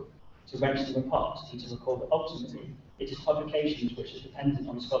difficult to wrench them apart and to recall that ultimately it is publications which are dependent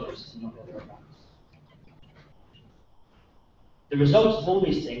on scholars and not the other way around. The result of all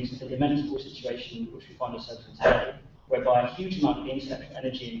these things is the lamentable situation in which we find ourselves in today, whereby a huge amount of the intellectual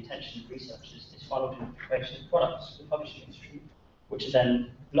energy and attention of researchers is funneled into the creation of products for the publishing industry, which are then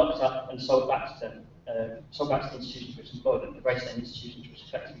locked up and sold back to them, sold back to the institutions which employ them, the very same institutions which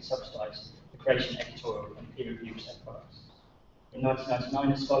effectively subsidise the creation, editorial, and peer review of said products. In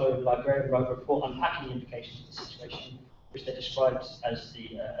 1999, a scholar and librarian wrote a report unpacking the implications of the situation, which they described as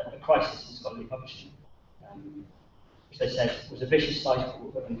a crisis in scholarly publishing, which they said was a vicious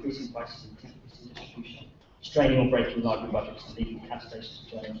cycle of increasing prices and decreasing distribution, straining or breaking library budgets and leading to cancellations of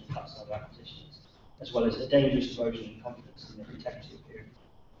journals and cuts and other acquisitions, as well as a dangerous erosion in confidence in the integrity of peer review.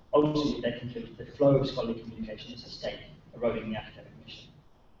 Ultimately, they concluded that the flow of scholarly communication is a stake, eroding the academic mission.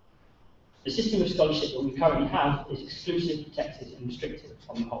 The system of scholarship that we currently have is exclusive, protected, and restrictive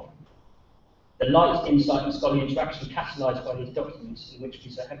on the whole. The light, insight, and scholarly interaction catalysed by these documents, in which we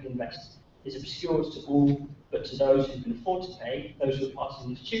so heavily invest, is obscured to all but to those who can afford to pay, those who are part of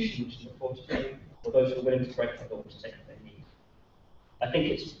an institution which can afford to pay, or those who are willing to break the law to take what they need. I think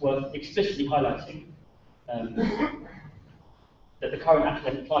it's worth explicitly highlighting that the current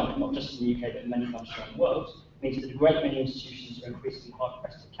academic climate, not just in the UK but in many countries around the world, means that a great many institutions are increasingly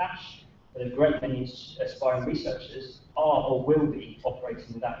hard-pressed for cash, that a great many aspiring researchers are or will be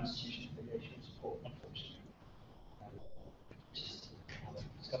operating without institutional affiliation support, unfortunately. Just another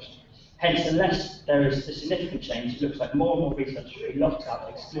discussion. Hence, unless there is a significant change, it looks like more and more researchers will be locked out,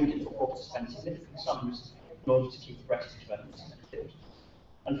 excluded, or forced to spend significant sums in order to keep abreast of developments in the field.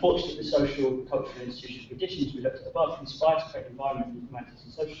 Unfortunately, the social, cultural, and institutional conditions we looked at above conspire to create an environment in humanities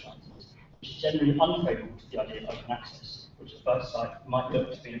and social sciences which is generally unfavourable to the idea of open access, which at first sight might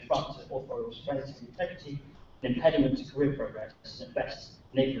look to be an affront to authorial serenity and integrity, an impediment to career progress, and at best,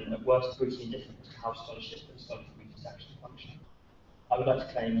 an ignorant, at worst, brutally indifferent to how scholarship and scholarly communities actually function. I would like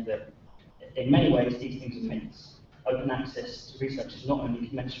to claim that in many ways these things are myths. Open access to research is not only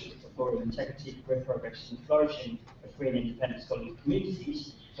commensurate with authorial integrity, career progress, and flourishing of free and independent scholarly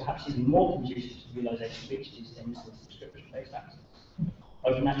communities, perhaps even more conducive to the realisation of each of these things than subscription-based access.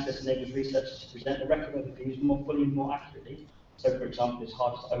 Open access enables researchers to present a record of views more fully and more accurately. So, for example, it's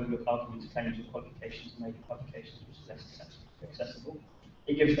hard to overlook arguments, claims, and qualifications made in publications which are less accessible.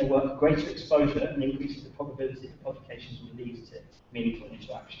 It gives their work greater exposure and increases the probability that publications will lead to meaningful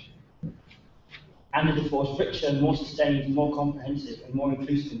interaction. And it affords richer, more sustained, more comprehensive, and more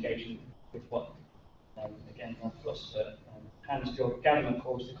inclusive engagement with what, again, our philosopher Hans-Georg Gadamer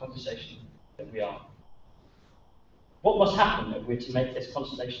calls the conversation that we are. What must happen if we're to make this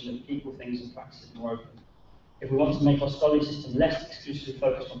constellation of people, things, and practices more open? If we want to make our scholarly system less exclusively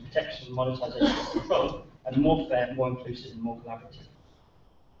focused on protection, monetisation, and control, and more fair, more inclusive, and more collaborative?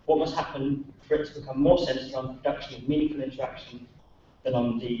 What must happen for it to become more centred on the production of meaningful interaction than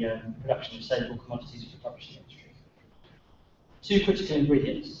on the production of saleable commodities for the publishing industry? Two critical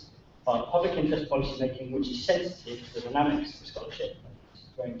ingredients are public interest policy making, which is sensitive to the dynamics of scholarship, this is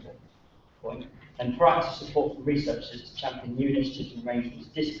a very important point, and proactive support from researchers to champion new initiatives and arrangements,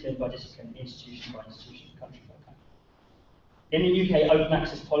 discipline by discipline, institution by institution, country by country. In the UK, open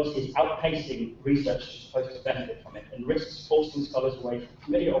access policy is outpacing researchers supposed to benefit from it and risks forcing scholars away from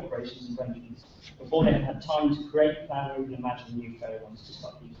familiar operations and arrangements before they have had time to create, plan, or even imagine new fairer ones to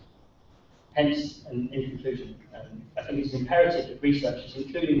start using. Hence, and in conclusion, I think it's imperative that researchers,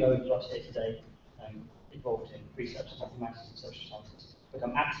 including those of us here today, involved in research in humanities and social sciences,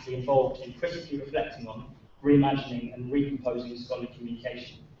 become actively involved in critically reflecting on, reimagining, and recomposing scholarly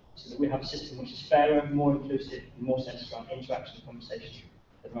communication, so that we have a system which is fairer, more inclusive, and more centred around interaction and conversation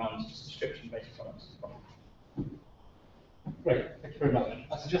than around subscription-based products and products. Great, thank you very much.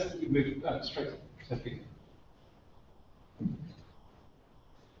 I suggest that we move straight to Peter.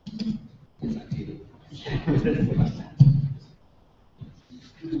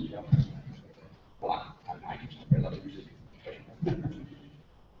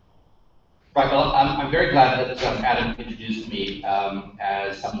 Right, well, I'm very glad that Adam introduced me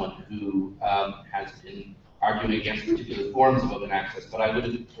as someone who has been arguing against particular forms of open access, but I would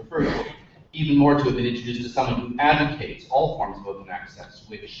have preferred even more to have been introduced as someone who advocates all forms of open access,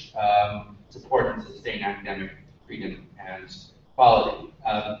 which support and sustain academic freedom and quality.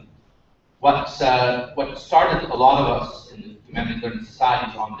 What started a lot of us in the humanities learning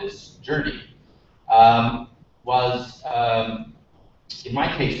societies on this journey was, in my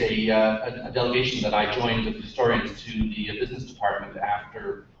case, a delegation that I joined of historians to the business department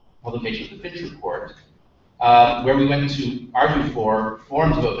after publication of the Finch report, where we went to argue for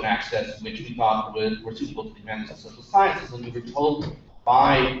forms of open access which we thought were suitable to the humanities and social sciences, and we were told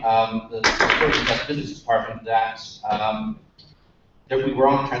by the historians at the business department that we were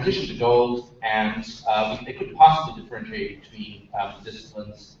on transition to gold, and they couldn't possibly differentiate between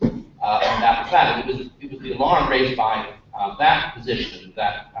disciplines and that was that. It was the alarm raised by that position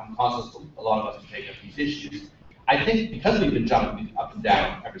that caused us, a lot of us to take up these issues. I think because we've been jumping up and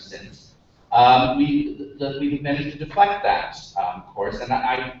down ever since, we've managed to deflect that course, and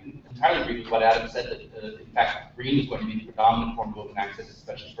I entirely agree with what Adam said, that in fact green is going to be the predominant form of open access,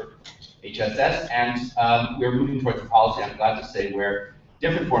 especially for HSS, and we're moving towards a policy, I'm glad to say, where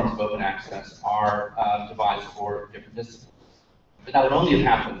different forms of open access are devised for different disciplines. But that would only have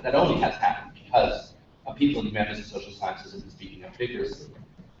happened, that only has happened because people in humanities and social sciences have been speaking up vigorously.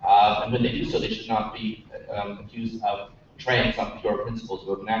 And when they do so, they should not be accused of betraying some pure principles of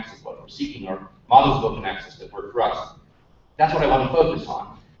open access. What we're seeking are models of open access that work for us. That's what I want to focus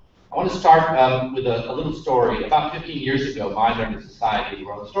on. I want to start with a little story. About 15 years ago, my learned society, the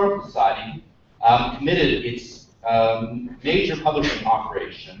Royal Historical Society, committed its major publishing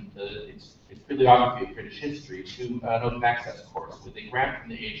operation, its bibliography of British history, to an open access course with a grant from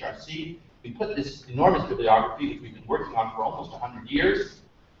the HRC. We put this enormous bibliography, which we've been working on for almost 100 years,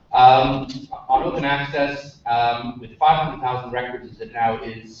 on open access with 500,000 records as it now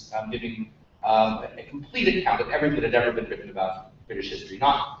is, giving a complete account of everything that had ever been written about British history.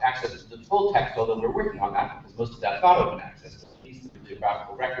 Not access to the full text, although we're working on that because most of that's not open access. These are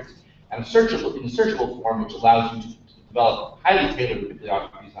bibliographical records and in a searchable form, which allows you to develop highly tailored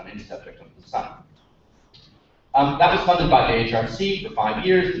bibliographies on any subject under the sun. That was funded by the HRC for 5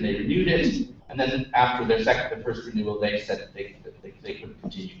 years, and they renewed it. And then after their first renewal, they said that they couldn't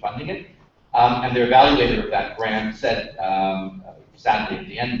continue funding it. And their evaluator of that grant said, sadly, at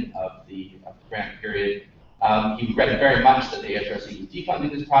the end of the grant period, he regretted very much that the HRC was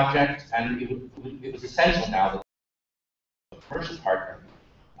defunding this project, and it was essential now that the commercial partner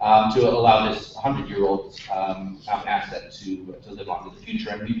to allow this 100-year-old asset to live on in the future.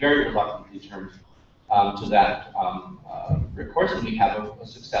 And we very reluctantly turned to that recourse, and we have a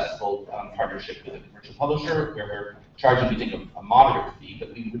successful partnership with a commercial publisher where we're charging, we think, a moderate fee,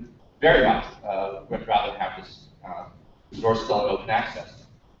 but we would very much rather have this resource still in open access.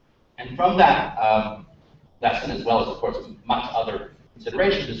 And from that lesson, as well as, of course, much other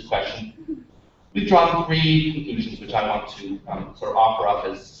consideration to this question, we've drawn 3 conclusions which I want to sort of offer up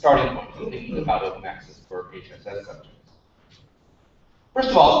as starting points in thinking about open access for HSS subjects. First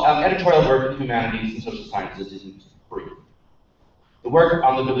of all, editorial work in humanities and social sciences isn't free. The work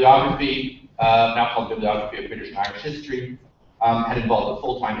on the bibliography, now called Bibliography of British and Irish History, had involved a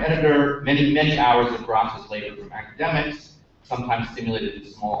full-time editor, many hours of gratis labor from academics, sometimes stimulated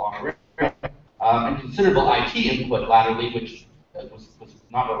with small honorarium, and considerable IT input latterly, which was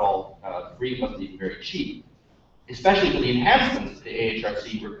not at all free, wasn't even very cheap, especially for the enhancements the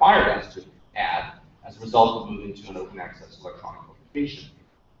AHRC required us to add as a result of moving to an open access electronic publication.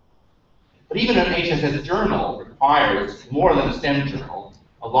 But even an HSS journal requires more than a STEM journal,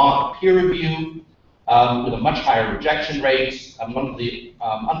 a lot of peer review with a much higher rejection rate. One of the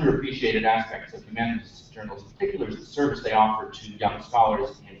underappreciated aspects of humanities journals in particular is the service they offer to young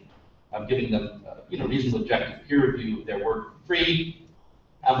scholars in giving them reasonable objective peer review of their work for free,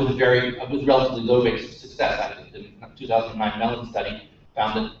 with relatively low rates of success. I think the 2009 Mellon study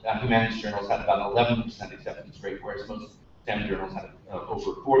found that humanities journals had about an 11% acceptance rate, whereas most STEM journals had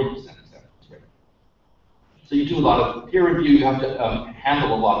over 40% acceptance rate. So you do a lot of peer review, you have to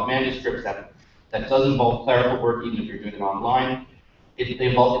handle a lot of manuscripts. That does involve clerical work, even if you're doing it online. It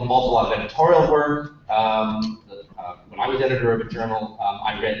involves a lot of editorial work. When I was editor of a journal,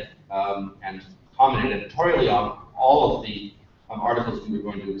 I read and commented editorially on all of the articles we were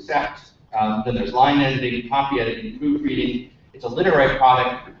going to accept. Then there's line editing, copy editing, proofreading. It's a literary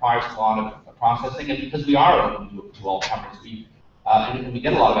product, it requires a lot of processing, and because we are open to all comers, and we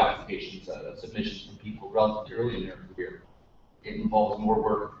get a lot of applications, submissions from people relatively early in their career, it involves more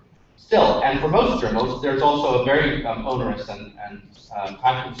work still. And for most journals, there's also a very onerous and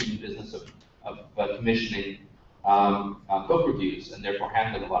time-consuming business of commissioning book reviews, and therefore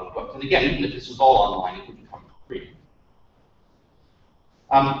handling a lot of books. And again, even if this was all online, it wouldn't come for free.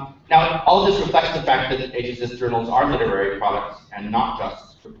 Now, all of this reflects the fact that HSS journals are literary products and not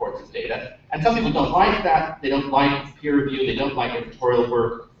just reports of data. And some people don't like that. They don't like peer review. They don't like editorial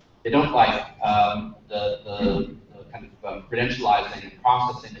work. They don't like the kind of credentializing and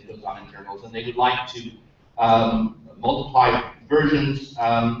processing that goes on in journals. And they would like to multiply versions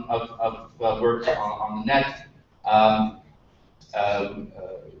of works on the net,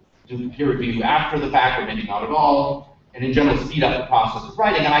 do peer review after the fact, or maybe not at all, and in general speed up the process of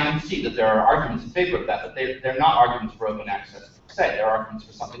writing. And I can see that there are arguments in favor of that, but they're not arguments for open access per se. They're arguments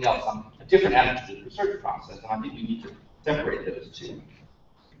for something else, a different attitude to the research process, and I think we need to separate those two.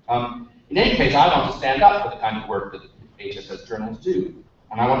 In any case, I want to stand up for the kind of work that HSS journals do.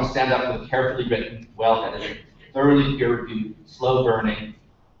 and I want to stand up for the carefully written, well-edited, thoroughly peer-reviewed, slow-burning,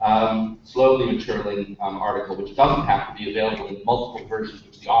 slowly maturing article, which doesn't have to be available in multiple versions,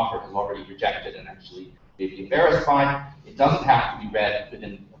 which the author has already rejected and actually may be embarrassed by. It doesn't have to be read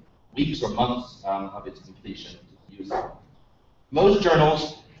within weeks or months of its completion to use it. Most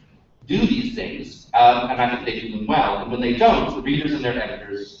journals do these things, and I think they do them well. And when they don't, the readers and their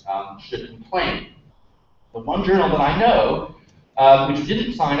editors should complain. The one journal that I know, which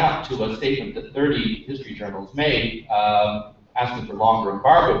didn't sign up to a statement that 30 history journals made, asking for longer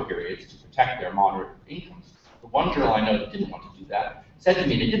embargo periods to protect their moderate incomes. The one journal I know that didn't want to do that said to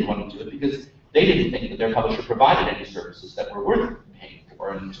me they didn't want to do it because they didn't think that their publisher provided any services that were worth paying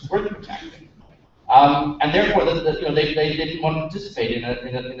for and worth protecting. And therefore, they didn't want to participate in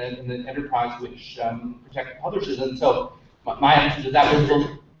an enterprise which protected publishers. And so, my answer to that was,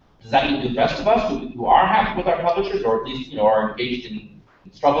 well, does that mean the rest of us who are happy with our publishers, or at least are engaged in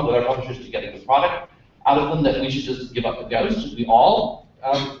struggle with our publishers to get a good product out of them, that we should just give up the ghost? Should we all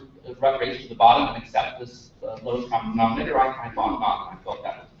race to the bottom and accept this lowest common denominator? I thought not. I felt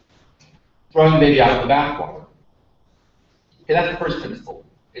that was throwing the baby out of the bathwater. Okay, that's the first principle.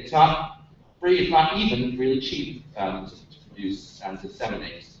 It's not free, it's not even really cheap to produce and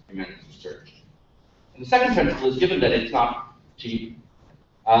disseminate humanities research. And the second principle is, given that it's not cheap,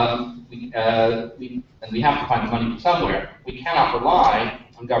 and we have to find the money from somewhere, we cannot rely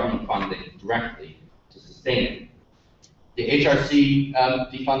on government funding directly to sustain it. The HRC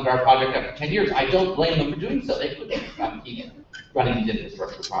defunded our project after 10 years. I don't blame them for doing so. They could keep running these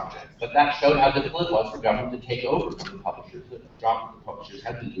infrastructure projects. But that showed how difficult it was for government to take over from the publishers. The job the publishers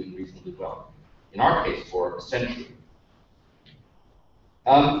had been doing reasonably well, in our case, for a century.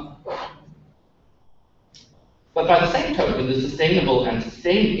 But by the same token, the sustainable and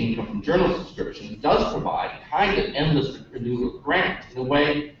sustained income from journal subscriptions does provide a kind of endless renewal of grant in a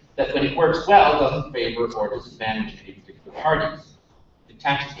way that, when it works well, doesn't favor or disadvantage any particular parties. It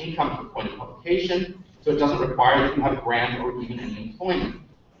taxes income to the point of publication, so it doesn't require that you have a grant or even any employment.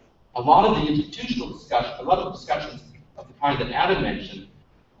 A lot of the institutional discussion, a lot of discussions of the kind that Adam mentioned,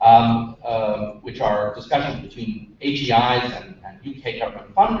 which are discussions between AGIs and UK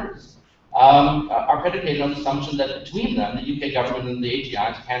government funders, are predicated on the assumption that between them, the UK government and the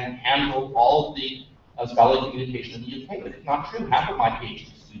AGIs can handle all of the scholarly communication in the UK. But it's not true. Half of my PhD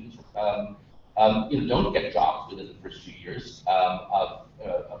students don't get jobs within the first few years of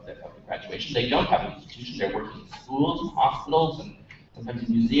the graduation. They don't have an institution. They're working in schools and hospitals and sometimes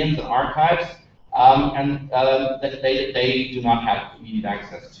in museums and archives. And they do not have immediate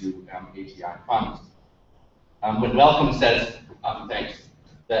access to AGI funds. When Wellcome says, thanks,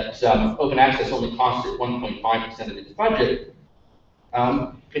 that open access only costs it 1.5% of its budget,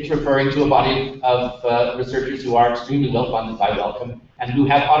 it's referring to a body of researchers who are extremely well funded by Wellcome and who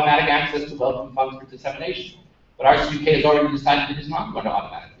have automatic access to Wellcome funds for dissemination. But RCUK has already decided it is not going to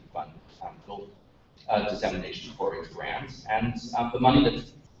automatically fund dissemination for its grants, and the money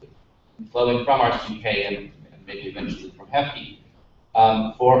that's flowing from RCUK and maybe eventually from HEFI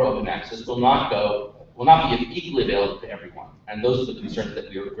for open access will not be equally available to everyone. And those are the concerns that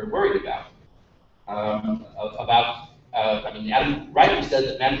we're worried about. Adam rightly said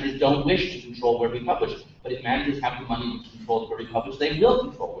that managers don't wish to control where we publish, but if managers have the money to control where we publish, they will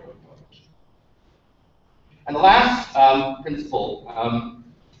control where we publish. And the last principle,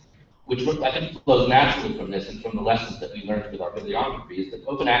 which I think flows naturally from this and from the lessons that we learned with our bibliography, is that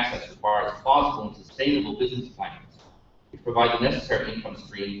open access requires plausible and sustainable business plans which provide the necessary income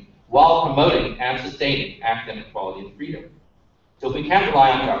stream while promoting and sustaining academic quality and freedom. So if we can't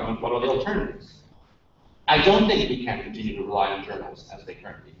rely on government, what are the alternatives? I don't think we can continue to rely on journals as they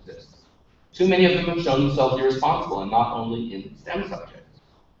currently exist. Too many of them have shown themselves irresponsible, and not only in STEM subjects.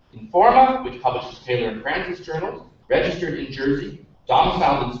 Informa, which publishes Taylor and Francis journals, registered in Jersey,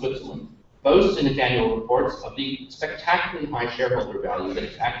 domiciled in Switzerland, boasts in its annual reports of the spectacularly high shareholder value that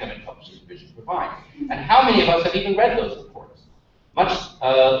its academic publishing division provides. And how many of us have even read those reports? Much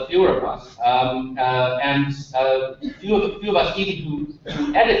fewer of us, and few of us even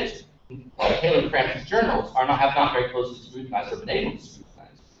who edit Taylor and Francis journals have not very closely scrutinized or been able to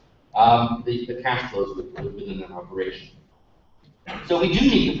scrutinize the cash flows within an operation. So we do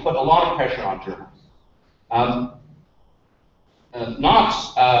need to put a lot of pressure on journals. Not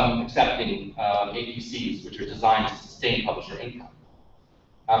accepting APCs, which are designed to sustain publisher income.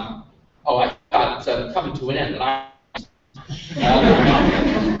 I got coming to an end, and I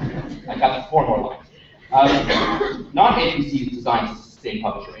got 4 more lines. Not APCs designed to sustain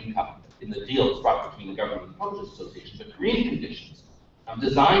publisher income in the deal struck between the government and the Publishers Association, but green conditions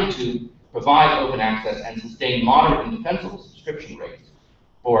designed to provide open access and sustain moderate and defensible subscription rates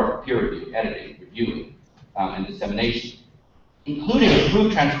for peer review, editing, reviewing, and dissemination, including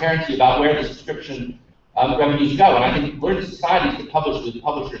improved transparency about where the subscription revenues go. And I think learned societies that publish with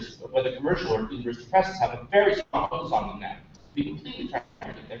publishers, whether commercial or university presses, have a very strong focus on them now. To be completely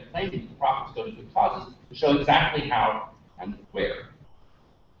transparent, if they're claiming the profits go to good causes, to show exactly how and where.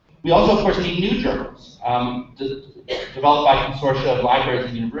 We also, of course, need new journals developed by consortia of libraries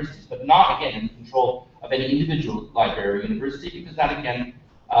and universities, but not, again, in control of any individual library or university, because that, again,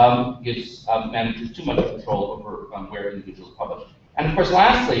 gives managers too much control over where individuals publish. And, of course,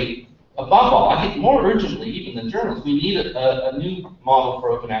 lastly, above all, I think more urgently, even than journals, we need a new model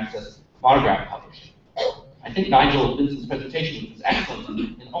for open access monograph publishing. I think Nigel Vincent's presentation, which was excellent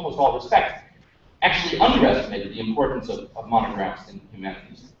in almost all respects, actually underestimated the importance of monographs in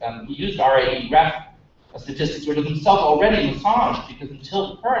humanities. He used RAE-REF statistics which are themselves already massaged, because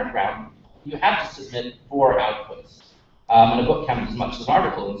until the current round, you had to submit 4 outputs. And a book counted as much as an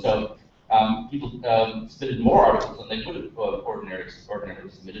article, and so people submitted more articles than they would have ordinarily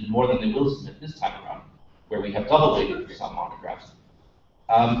submitted, more than they will submit this time around, where we have double weighted for some monographs.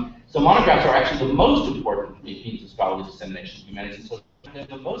 So monographs are actually the most important means of scholarly dissemination in humanities. So they're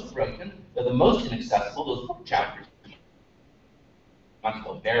the most broken, they're the most inaccessible. Those book chapters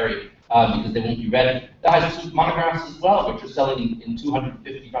will vary because they won't be read. That has monographs as well, which are selling in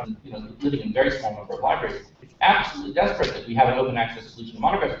 250, living in a very small number of libraries. It's absolutely desperate that we have an open access solution to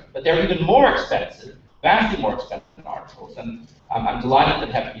monographs, but they're even more expensive, vastly more expensive than articles. And I'm delighted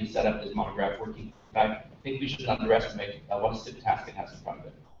that HEPI is set up as monograph working. I think we should underestimate what a stiff task it has in front of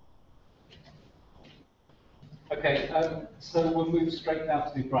it. Okay, so we'll move straight now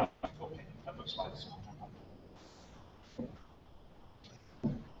to the Brian. Okay, I've got slides.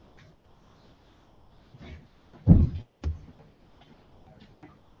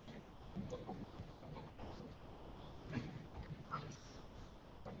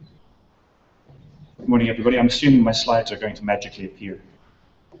 Good morning, everybody. I'm assuming my slides are going to magically appear.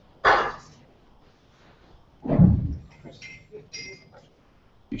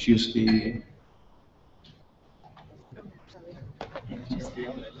 You choose the...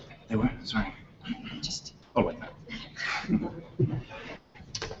 They were? Sorry. Oh, wait, no.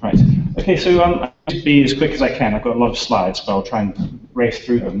 Right. Okay, so I'll be as quick as I can. I've got a lot of slides, but I'll try and race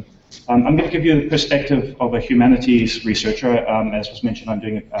through them. I'm going to give you the perspective of a humanities researcher. As was mentioned, I'm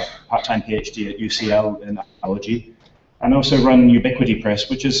doing a part-time PhD at UCL in archaeology, and also run Ubiquity Press,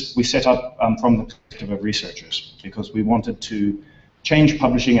 which is we set up from the perspective of researchers, because we wanted to change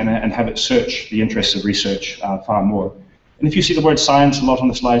publishing and have it search the interests of research far more. And if you see the word science a lot on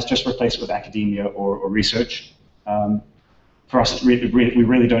the slides, just replace it with academia or research. For us, we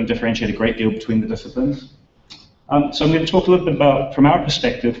really don't differentiate a great deal between the disciplines. So I'm going to talk a little bit about, from our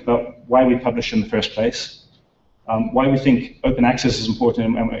perspective, about why we publish in the first place, why we think open access is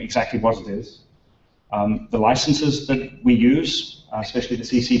important and exactly what it is, the licenses that we use, especially the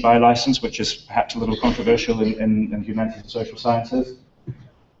CC BY license, which is perhaps a little controversial in humanities and social sciences,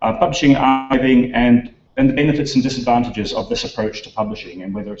 publishing, archiving, and the benefits and disadvantages of this approach to publishing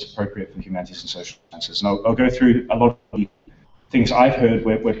and whether it's appropriate for humanities and social sciences. And I'll go through a lot of the things I've heard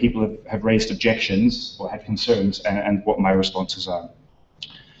where people have raised objections or had concerns and what my responses are.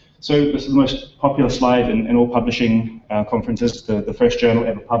 So this is the most popular slide in all publishing conferences, the first journal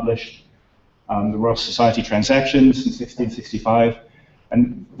ever published, the Royal Society Transactions in 1665.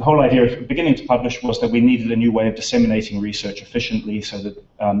 And the whole idea of beginning to publish was that we needed a new way of disseminating research efficiently so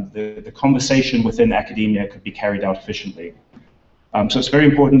that the conversation within academia could be carried out efficiently. So it's very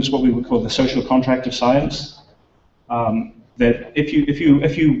important. It's what we would call the social contract of science. That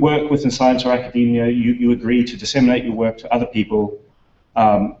if you work within science or academia, you agree to disseminate your work to other people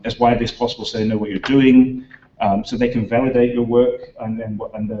as widely as possible, so they know what you're doing, so they can validate your work and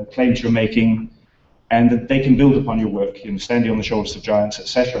the claims you're making, and that they can build upon your work, standing on the shoulders of giants,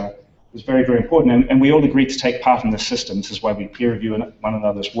 etc. is very, very important. And we all agree to take part in this system. This is why we peer review one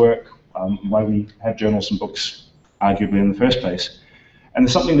another's work, why we have journals and books, arguably, in the first place. And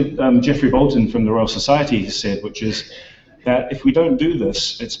there's something that Geoffrey Bolton from the Royal Society has said, which is that if we don't do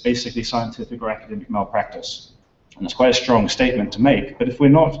this, it's basically scientific or academic malpractice. And it's quite a strong statement to make, but if we're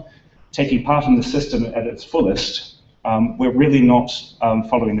not taking part in the system at its fullest, we're really not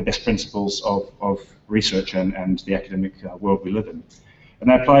following the best principles of research and the academic world we live in. And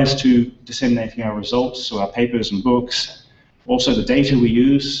that applies to disseminating our results, so our papers and books, also the data we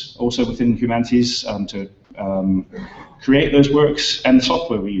use, also within humanities to create those works, and the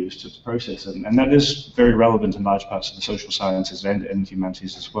software we use to process them. And that is very relevant in large parts of the social sciences and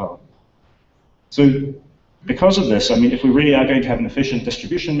humanities as well. So because of this, I mean, if we really are going to have an efficient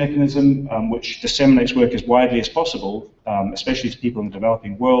distribution mechanism which disseminates work as widely as possible, especially to people in the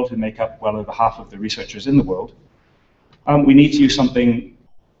developing world who make up well over half of the researchers in the world, we need to use something.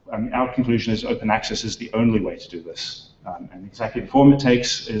 Our conclusion is open access is the only way to do this, and exactly the form it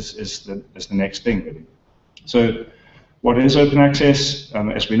takes is the next thing, really. So, what is open access?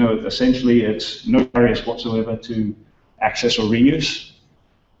 As we know, essentially it's no barriers whatsoever to access or reuse.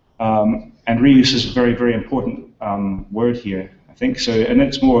 And reuse is a very, very important word here, I think. So, and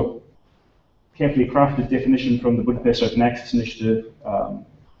it's more carefully crafted definition from the Budapest Open Access Initiative.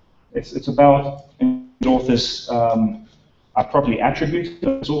 It's about authors are properly attributed, but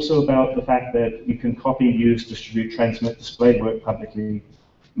it's also about the fact that you can copy, use, distribute, transmit, display work publicly,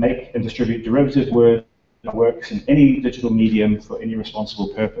 make and distribute derivative works in any digital medium for any responsible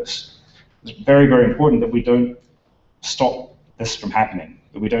purpose. It's very, very important that we don't stop this from happening,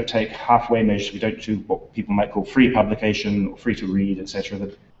 that we don't take halfway measures, we don't do what people might call free publication or free to read, etc.,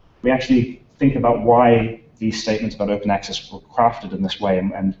 that we actually think about why these statements about open access were crafted in this way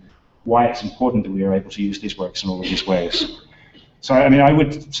and why it's important that we are able to use these works in all of these ways. So, I mean, I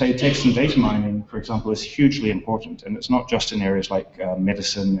would say text and data mining, for example, is hugely important, and it's not just in areas like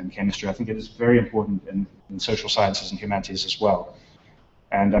medicine and chemistry. I think it is very important in social sciences and humanities as well.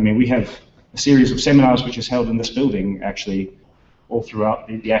 And I mean, we have a series of seminars which is held in this building, actually, all throughout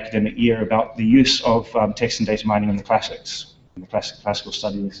the academic year about the use of text and data mining in the classics, in the classical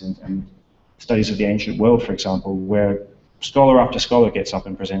studies and studies of the ancient world, for example, where scholar after scholar gets up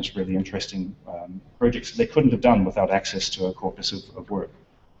and presents really interesting projects that they couldn't have done without access to a corpus of work.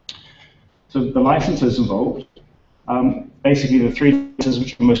 So the licenses involved, basically the three licenses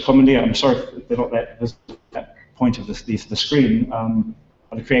which are most commonly, I'm sorry if they're not that visible at that point of the screen,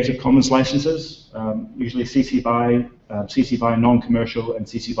 are the Creative Commons licenses, usually CC BY non-commercial, and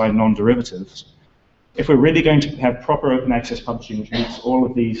CC BY non-derivatives. If we're really going to have proper open access publishing which meets all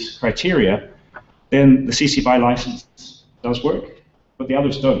of these criteria, then the CC BY license does work, but the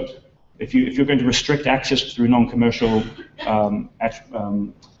others don't. If you're going to restrict access through non-commercial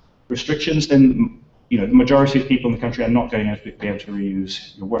restrictions, then the majority of people in the country are not going to be able to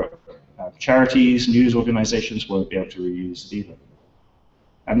reuse your work. Charities, news organizations won't be able to reuse it either.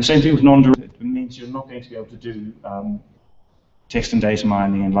 And the same thing with non-derivative. It means you're not going to be able to do text and data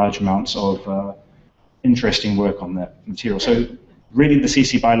mining in large amounts of interesting work on that material. So really the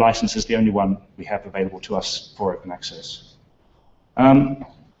CC BY license is the only one we have available to us for open access.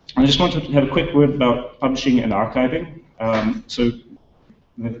 I just wanted to have a quick word about publishing and archiving. So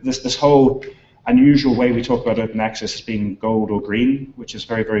this whole unusual way we talk about open access as being gold or green, which is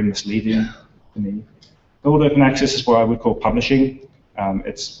very, very misleading to me. Gold open access is what I would call publishing.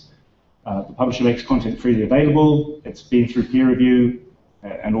 The publisher makes content freely available, it's been through peer review,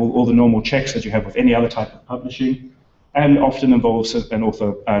 and all the normal checks that you have with any other type of publishing, and often involves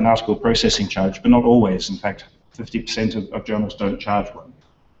an article processing charge, but not always. In fact, 50% of journals don't charge one.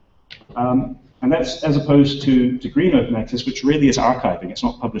 And that's as opposed to green open access, which really is archiving. It's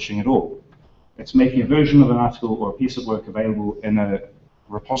not publishing at all. It's making a version of an article or a piece of work available in a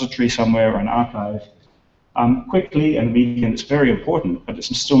repository somewhere or an archive quickly and immediately, and it's very important, but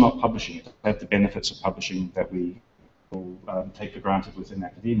it's still not publishing. It doesn't have the benefits of publishing that we all take for granted within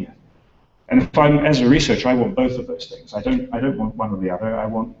academia. And if I'm, as a researcher, I want both of those things. I don't want one or the other. I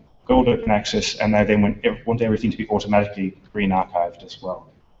want gold open access, and I then want everything to be automatically green archived as well.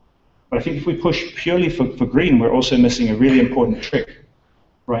 But I think if we push purely for green, we're also missing a really important trick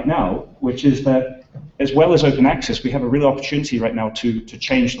right now, which is that as well as open access, we have a real opportunity right now to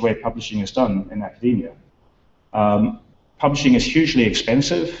change the way publishing is done in academia. Publishing is hugely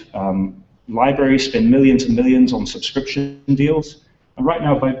expensive. Libraries spend millions and millions on subscription deals. And right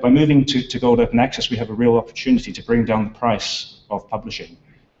now, by moving to gold open access, we have a real opportunity to bring down the price of publishing.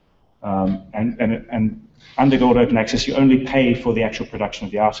 And under gold open access, you only pay for the actual production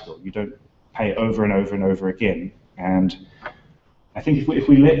of the article. You don't pay over and over and over again. And I think if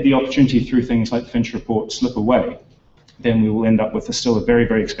we let the opportunity through things like the Finch report slip away, then we will end up with still a very,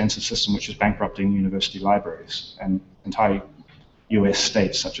 very expensive system which is bankrupting university libraries and entire US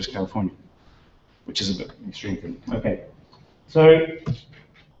states such as California, which is a bit extreme thing. Okay, so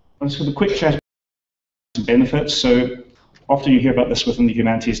let's have a quick chat about some benefits. So often you hear about this within the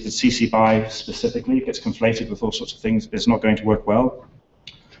humanities, that CC BY specifically gets conflated with all sorts of things. It's not going to work well.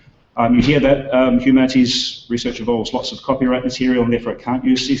 You hear that humanities research involves lots of copyright material and therefore it can't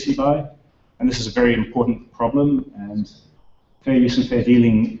use CC BY. And this is a very important problem, and fair use and fair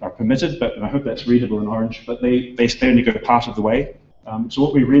dealing are permitted, but I hope that's readable in orange, but they only go part of the way. So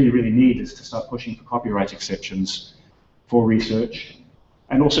what we really, really need is to start pushing for copyright exceptions for research,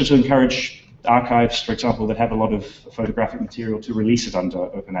 and also to encourage archives, for example, that have a lot of photographic material to release it under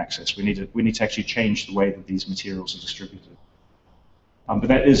open access. We need to actually change the way that these materials are distributed. But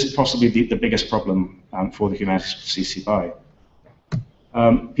that is possibly the biggest problem for the Humanities CC BY.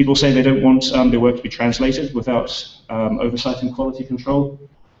 People say they don't want their work to be translated without oversight and quality control.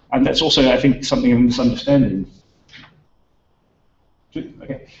 And that's also, I think, something of a misunderstanding.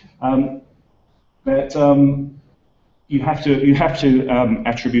 Okay. That you have to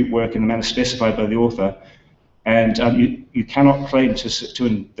attribute work in the manner specified by the author, and you cannot claim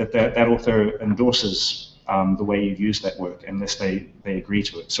that author endorses the way you've used that work unless they agree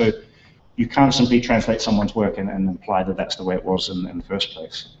to it. So you can't simply translate someone's work and imply that that's the way it was in the first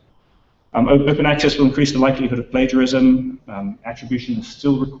place. Open access will increase the likelihood of plagiarism. Attribution is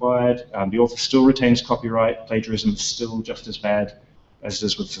still required. The author still retains copyright. Plagiarism is still just as bad as it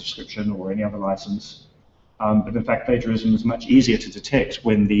is with subscription or any other license. But in fact, plagiarism is much easier to detect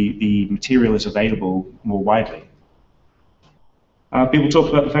when the material is available more widely. People talk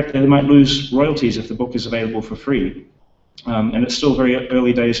about the fact that they might lose royalties if the book is available for free. And it's still very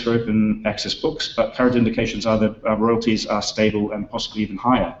early days for open access books, but current indications are that royalties are stable and possibly even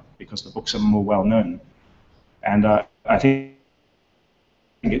higher because the books are more well known. And I think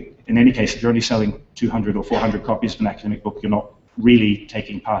in any case, if you're only selling 200 or 400 copies of an academic book, you're not really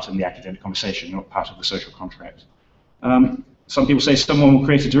taking part in the academic conversation, you're not part of the social contract. Some people say someone will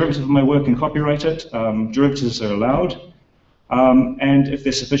create a derivative of my work and copyright it. Derivatives are allowed. And if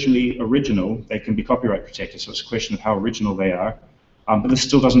they're sufficiently original, they can be copyright protected. So it's a question of how original they are. But this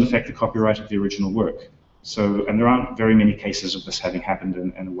still doesn't affect the copyright of the original work. So, and there aren't very many cases of this having happened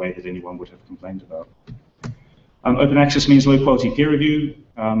in a way that anyone would have complained about. Open access means low quality peer review.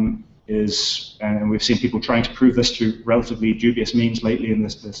 And we've seen people trying to prove this through relatively dubious means lately in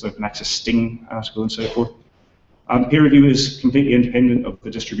this open access Sting article and so forth. Peer review is completely independent of the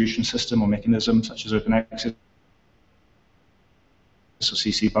distribution system or mechanism such as open access or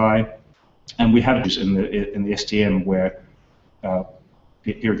CC BY, and we have it in the STM where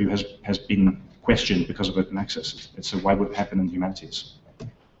peer review has been questioned because of open access. So why would it happen in the humanities?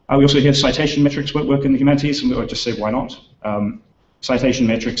 We also hear citation metrics won't work in the humanities, and I'll just say why not. Citation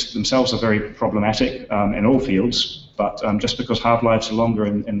metrics themselves are very problematic in all fields, but just because half-lives are longer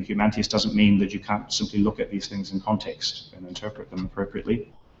in the humanities doesn't mean that you can't simply look at these things in context and interpret them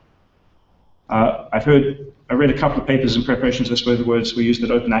appropriately. I read a couple of papers in preparation to this where the words were used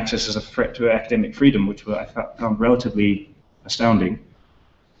that open access is a threat to academic freedom, which I found relatively astounding,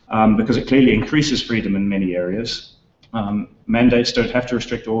 because it clearly increases freedom in many areas. Mandates don't have to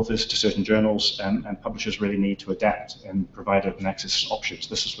restrict authors to certain journals, and publishers really need to adapt and provide open access options.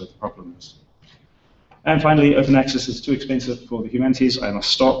 This is where the problem is. And finally, open access is too expensive for the humanities. I must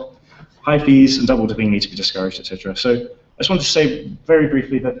stop. High fees and double dipping need to be discouraged, etc. So I just wanted to say very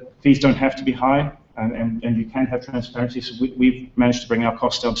briefly that fees don't have to be high, and you can have transparency. So we've managed to bring our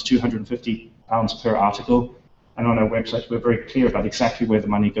costs down to £250 per article. And on our website, we're very clear about exactly where the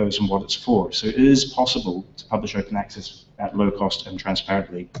money goes and what it's for. So it is possible to publish open access at low cost and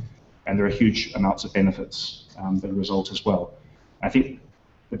transparently. And there are huge amounts of benefits that result as well. I think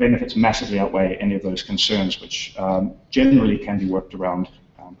the benefits massively outweigh any of those concerns, which generally can be worked around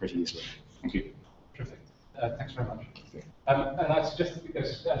pretty easily. Thank you. Terrific. Thanks very much. And I suggest that we go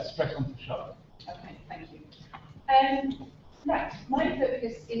straight on to Charlotte. Okay, thank you. Right, my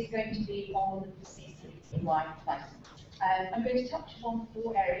focus is going to be on the CC/BY license. I'm going to touch on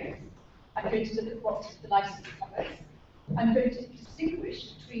 4 areas. I'm going to look at what the license covers. I'm going to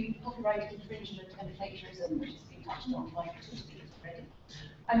distinguish between copyright infringement and plagiarism, which has been touched on by 2 speakers already.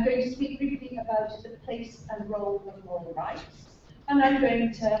 I'm going to speak briefly about the place and role of moral rights, and I'm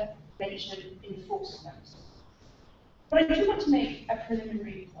going to mention enforcement. But I do want to make a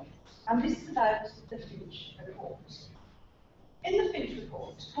preliminary point, and this is about the Finch report. In the Finch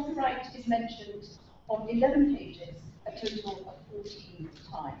report, copyright is mentioned on 11 pages, a total of 14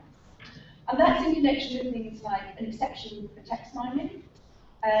 times. And that's in connection with things like an exception for text mining,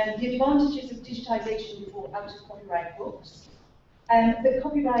 the advantages of digitization for out-of-copyright books, that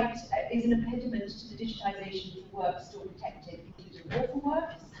copyright is an impediment to the digitization for works still protected, including author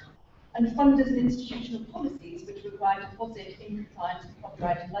works, and funders and institutional policies which require deposit in compliance with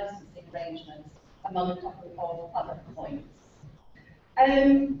copyright and licensing arrangements, among a couple of other points.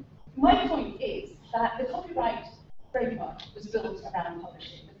 My point is that the copyright framework was built around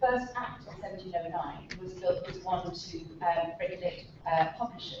publishing. The first act of 1709 was one to regulate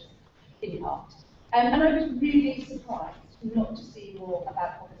publishers, in part. And I was really surprised not to see more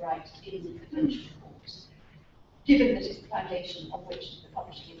about copyright in the Finch report, given that it's the foundation on which the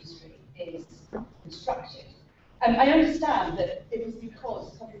publishing industry is constructed. I understand that it was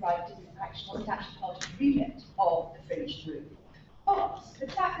because copyright didn't wasn't actually part of the remit of the Fringe Group. But the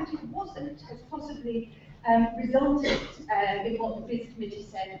fact that it wasn't has possibly resulted in what the BIS committee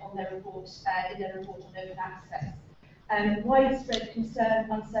said on their report, in their report on open access. Widespread concern,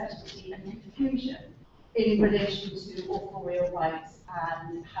 uncertainty and confusion in relation to authorial rights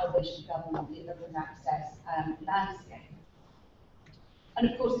and how they should govern the open access landscape. And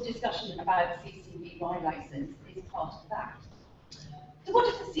of course, the discussion about CC-BY license is part of that. So what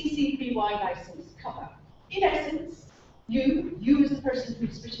does the CC-BY license cover? In essence, you as the person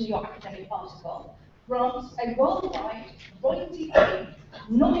who's written your academic article, grants a worldwide, royalty-free,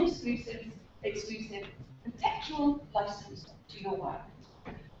 non-exclusive, contextual license to your work.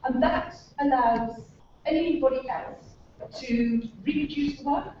 And that allows anybody else to reproduce the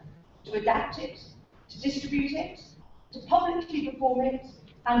work, to adapt it, to distribute it, to publicly perform it,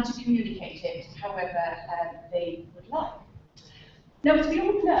 and to communicate it however they would like. Now, as we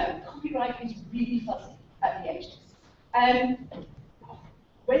all know, copyright is really fuzzy at the edges.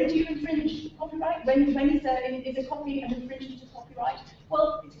 When do you infringe copyright? When is a copy an infringement of copyright?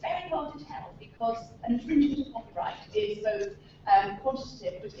 Well, it's very hard to tell because an infringement of copyright is both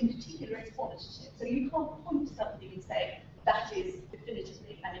quantitative, but in particular it's qualitative. So you can't point to something and say that is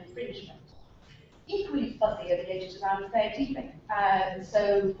definitively an infringement. Equally fuzzy are the edges around fair dealing.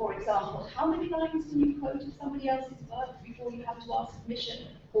 So, for example, how many lines can you quote of somebody else's work before you have to ask permission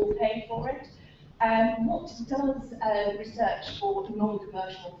or pay for it? What does research for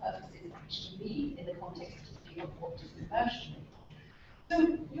non-commercial purposes actually mean in the context of what is commercial? So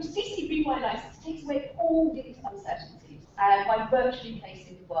your CC-BY license takes away all these uncertainties by virtually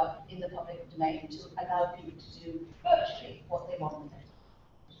placing the work in the public domain to allow people to do virtually what they want with it.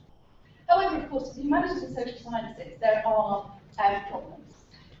 However, of course, in humanities and social sciences, there are problems,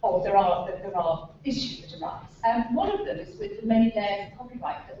 or there are issues that arise. One of them is with the many layers of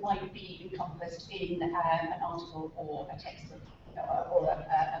copyright that might be encompassed in an article or a textbook or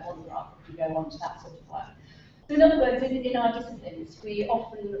a monograph if we go on to that sort of work. So in other words, in our disciplines, we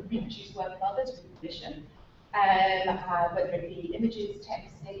often reproduce work of others with permission, whether it be images,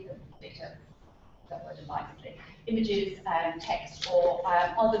 text, data, images, text, or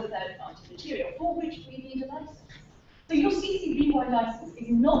other third-party material for which we need a license. So your CC-BY license is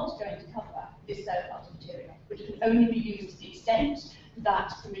not going to cover this third-party material, which can only be used to the extent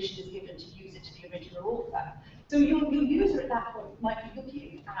that permission is given to use it to the original author. So your user at that point might be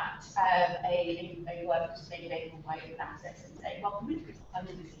looking at a work that's made available by open access and saying, well, which bits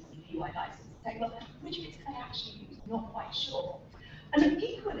under the CC-BY license? Saying, well, which bits can I actually use? Not quite sure. And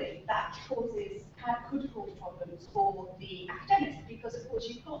equally, that could cause problems for the academics because, of course,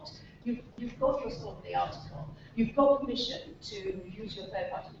 you've got your scholarly article, you've got permission to use your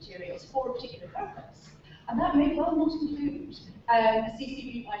third-party materials for a particular purpose, and that may well not include a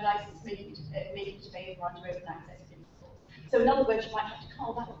CC-BY license making it available under open access principles. So, in other words, you might have to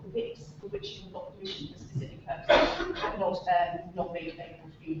carve out the bits for which you've got permission for specific purposes, and not made available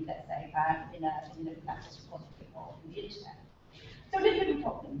for you, let's say, in an open access repository or on the internet. So a little bit of a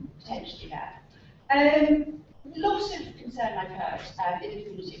problem, potentially, there. Lots of concern I've heard in the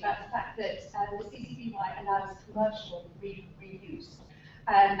community about the fact that the CC-BY allows commercial reuse.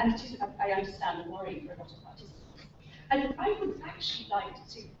 And it is, I understand, a worry for a lot of participants. And I would actually like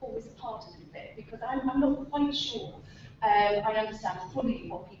to pull this apart a little bit because I'm not quite sure I understand fully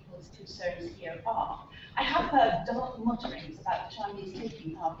what people's concerns here are. I have heard dark mutterings about the Chinese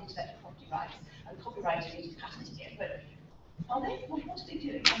taking our intellectual property rights and copyrighting it and patenting it, but are they? What are they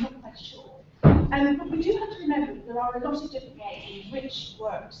doing? I'm not quite sure. But we do have to remember that there are a lot of different ways in which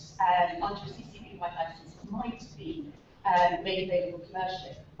works under a CC-BY license might be made available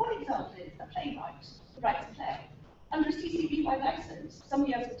commercially. One example is a playwright, the right to play. Under a CC-BY license,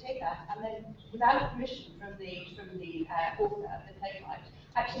 somebody else would take that and then, without permission from the author, the playwright,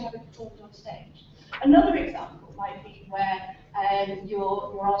 actually have it performed on stage. Another example might be where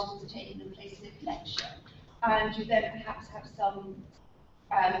your articles are taken and placed in a collection, and you then perhaps have some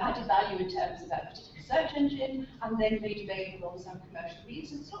added value in terms of a particular search engine, and then made available on some commercial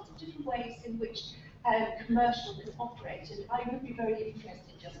reasons. Lots of different ways in which commercial can operate, and I would be very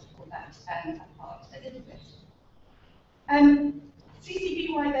interested just to pull that apart a little bit.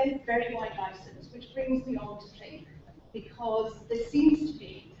 CC-BY then, very wide license, which brings me on to plagiarism, because there seems to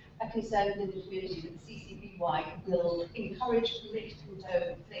be a concern within the community that CC-BY will encourage, permit,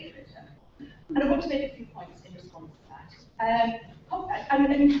 condone plagiarism. And I want to make a few points in response to that. And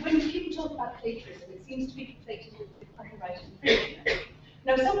when people talk about plagiarism, it seems to be conflated with copyright infringement.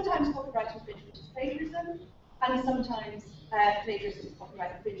 Now, sometimes copyright infringement is plagiarism, and sometimes plagiarism is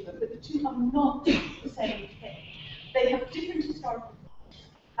copyright infringement, but the two are not the same thing. They have different historical roots,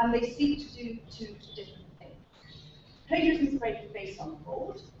 and they seek to do two different things. Plagiarism is based on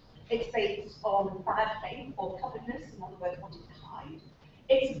fraud. It's based on bad faith or covetousness, in other words, wanting to hide.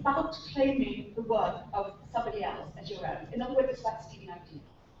 It's about claiming the work of somebody else as your own. In other words, it's about stealing ideas.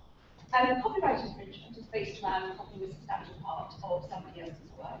 And copyright infringement is based around copying a substantial part of somebody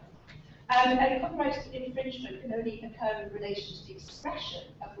else's work. And copyright infringement can only occur in relation to the expression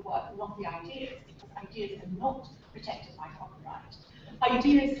of the work, not the ideas, because ideas are not protected by copyright.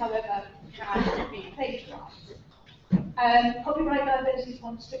 Ideas, however, can be plagiarized. Copyright liability is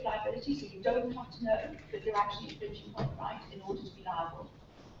one strict liability, so you don't have to know that you're actually infringing copyright in order to be liable.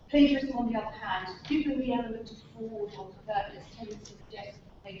 Plagiarism, on the other hand, given the element of fraud or perverseness, tends to suggest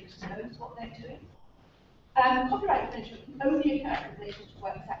that plagiarist knows what they're doing. Copyright infringement can only occur in relation to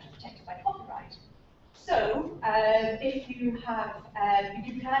works actually protected by copyright. So, if you have,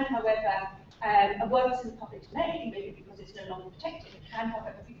 you can, however, a work's in the public domain, maybe because it's no longer protected, it can,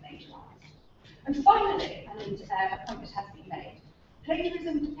 however, be plagiarized. And finally, and a point that has been made,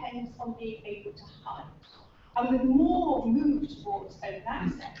 plagiarism depends on being able to hide. And with more move towards open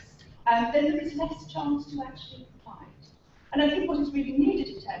access, then there is less chance to actually hide. And I think what is really needed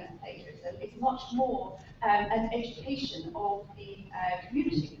in terms of plagiarism is much more an education of the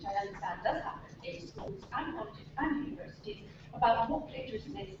community, which I understand does happen in schools and colleges and universities, about what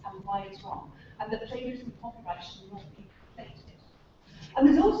plagiarism is and why it's wrong, and that plagiarism and copyright should not be conflated. And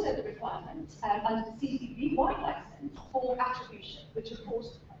there's also the requirement under the CC-BY license for attribution, which of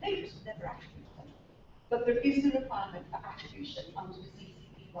course plagiarists would never attribute them. But there is the requirement for attribution under the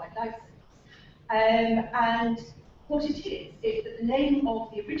CC-BY license. And what it is that the name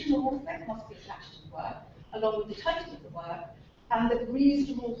of the original author must be attached to the work, along with the title of the work, and that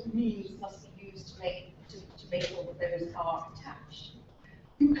reasonable means must be used to make sure that those are attached.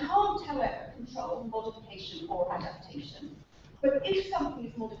 You can't, however, control modification or adaptation, but if something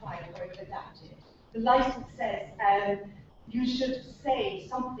is modified or adapted, the license says you should say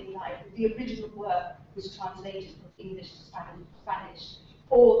something like the original work was translated from English to Spanish,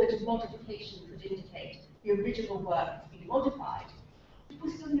 or that a modification could indicate the original work has been modified. People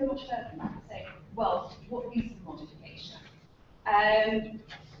still go much further than that and say, well, what is the modification?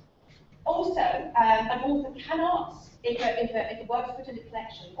 Also, an author can ask, if a work's put in a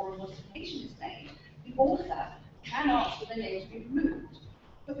collection or a modification is made, the author can ask for the name to be removed.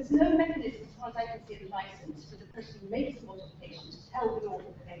 But there's no mechanism, as far as I can see in the license, for the person who makes the modification to tell the author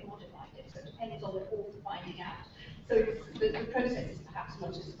that they've modified it. So it depends on the author finding out. So the process is perhaps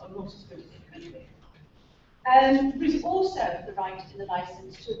not as good as it could be. There is also the right in the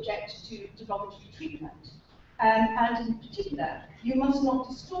license to object to derogatory treatment. And in particular, you must not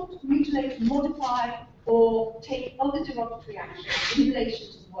distort, mutilate, modify, or take other derogatory actions in relation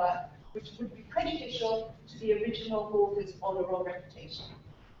to the work which would be prejudicial to the original author's honour or reputation.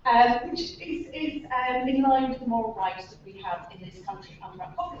 Which is in line with the moral rights that we have in this country under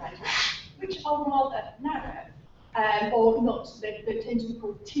our Copyright Act, which are rather narrow, or not, they tend to be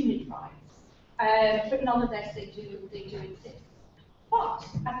called timid rights. But nonetheless, they do exist. But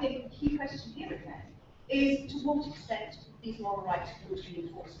I think the key question here again is to what extent these moral rights would be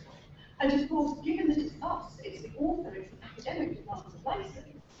enforceable. And of course, given that it's us, it's the author, it's the academic who grants a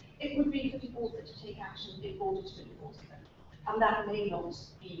license, it would be for the author to take action in order to enforce them. And that may not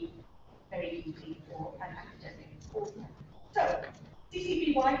be very easy for an academic author. So,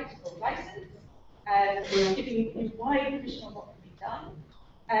 CC-BY is called license, giving you wide vision on what can be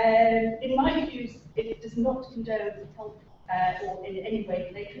done. In my views, it does not condone help or in any way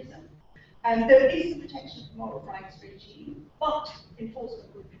plagiarism. There is the protection of moral rights regime, but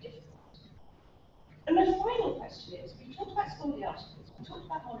enforcement would be difficult. And my final question is, we talked about scholarly articles, we talked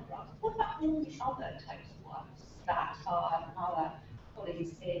about monographs, what about all the other types of works that our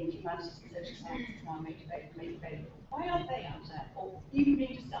colleagues in humanities and social sciences now made available? Why aren't they out there, or even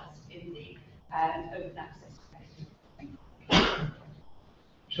being discussed in the open access space? Thank you.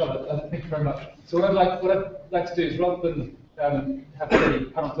 Charlotte, thank you very much. So what I'd like to do is, rather than have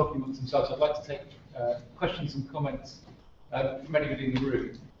the panel talking amongst themselves, I'd like to take questions and comments from anybody in the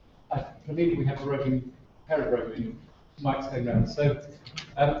room. I believe we have a pair of roving mics going around. So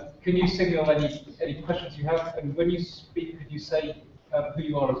can you signal any questions you have? And when you speak, could you say who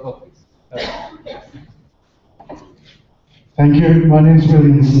you are as well, please? Thank you. My name is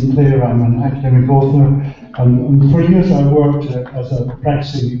William Sinclair. I'm an academic author. For years I worked as a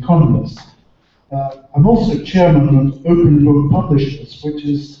practicing economist. I'm also chairman of Open Book Publishers, which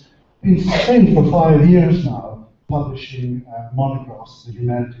has been sustained for 5 years now, publishing monographs in the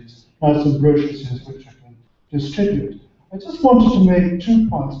humanities. I have some brochures here which I can distribute. I just wanted to make 2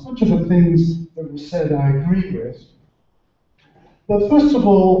 points. Much of the things that were said I agree with. But first of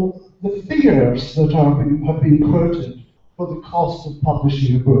all, the figures that have been quoted for the cost of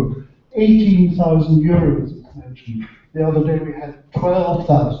publishing a book, 18,000 euros is mentioned. The other day we had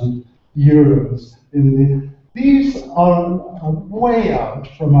 12,000 euros in the. These are way out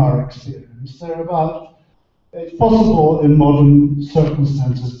from our experience. They're about, it's possible in modern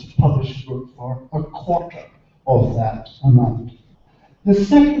circumstances to publish a book for a quarter of that amount. The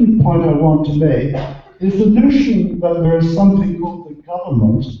second point I want to make is the notion that there is something called the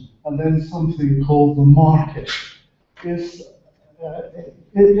government and then something called the market. It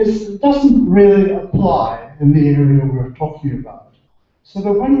doesn't really apply in the area we're talking about. So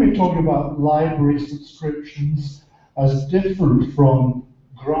that when we talk about library subscriptions as different from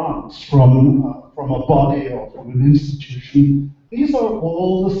grants from a body or from an institution, these are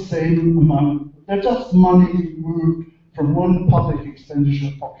all the same amount. They're just money moved from one public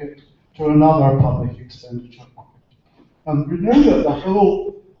expenditure pocket to another public expenditure pocket. And we know that the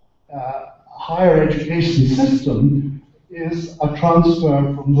whole higher education system is a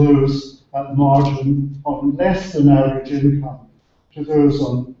transfer from those at margin on less than average income to those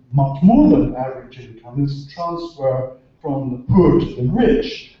on much more than average income. It's a transfer from the poor to the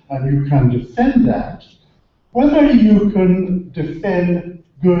rich, and you can defend that. Whether you can defend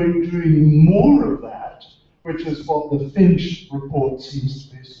doing more of that, which is what the Finch report seems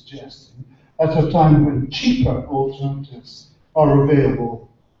to be suggesting, at a time when cheaper alternatives are available,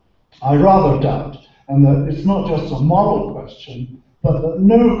 I rather doubt. And that it's not just a moral question, but that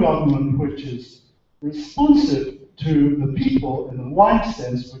no government which is responsive to the people in the wide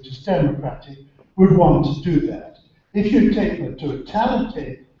sense, which is democratic, would want to do that. If you take the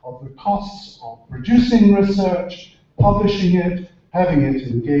totality of the costs of producing research, publishing it, having it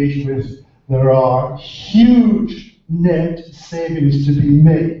engaged with, there are huge net savings to be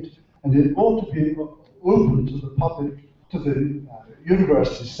made, and it ought to be open to the public, to the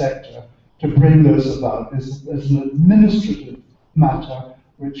university sector, to bring those about as an administrative matter,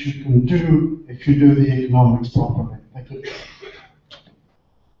 which you can do if you do the economics properly. Thank you.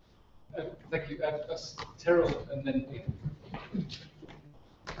 Thank you. That's Terrell, and then Ian.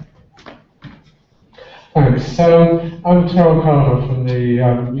 Thanks. I'm Terrell Carver from the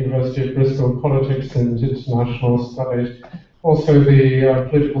University of Bristol Politics and International Studies, also the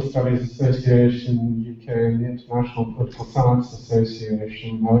Political Studies Association in the UK and the International Political Science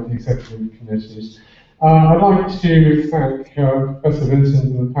Association, the executive committees. I'd like to thank Professor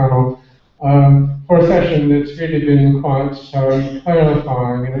Vincent and the panel for a session that's really been quite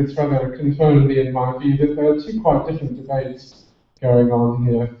clarifying, and it's rather confirmed me in my view that there are two quite different debates going on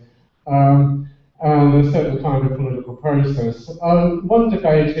here. And a certain kind of political process. One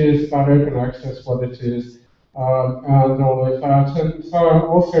debate is about open access, what it is, and all of that. And so I'm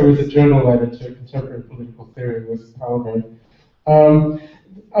also as a journal editor, contemporary political theory with Calvo.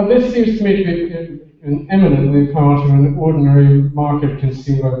 This seems to me to be eminently part of an ordinary market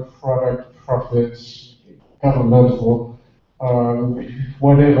consumer product, profits, governmental,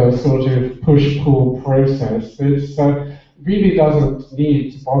 whatever sort of push-pull process. It's really doesn't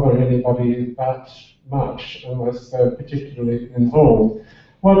need to bother anybody that much unless they're particularly involved.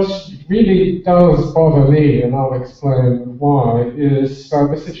 What really does bother me, and I'll explain why, is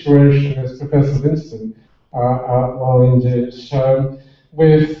the situation as Professor Vincent outlined it,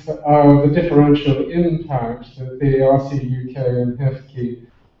 with the differential impact that the RCUK and HEFKI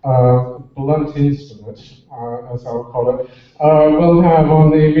blunt instrument, as I'll call it, will have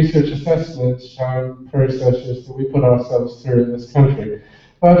on the research assessment processes that we put ourselves through in this country.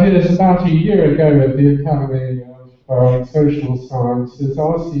 But it is about a year ago at the Academy of Social Sciences,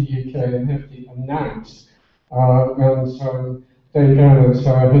 RCUK and HEFKI announced, and Dame Janet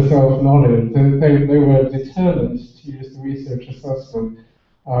herself nodded, that they were determined to use the research assessment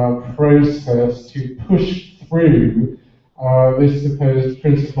process to push through this supposed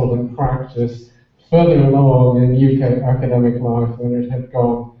principle and practice further along in UK academic life than it had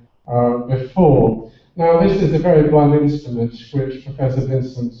gone before. Now, this is a very blunt instrument which Professor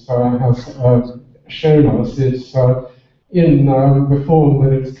Vincent has shown us. It's in the form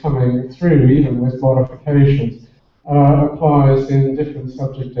that it's coming through, even with modifications, applies in different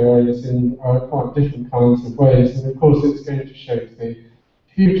subject areas in quite different kinds of ways. And of course, it's going to shape the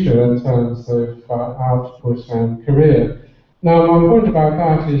future in terms of output and career. Now, my point about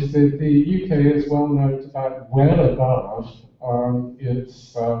that is that the UK is well known about well above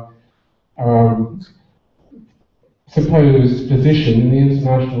its supposed position in the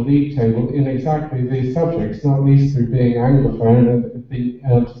international league table in exactly these subjects, not least through being Anglophone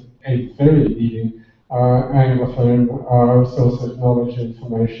and a very leading Anglophone source of knowledge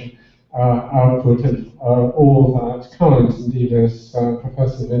information output of all that kind, indeed, as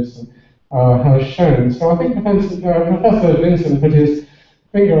Professor Vincent has shown. So I think Professor Vincent put his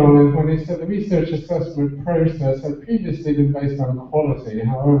finger on it when he said the research assessment process had previously been based on quality.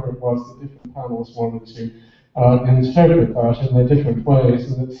 However, it was that different panels wanted to interpret that in their different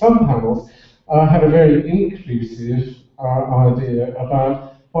ways, and that some panels had a very inclusive idea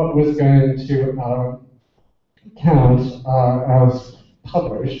about what was going to count as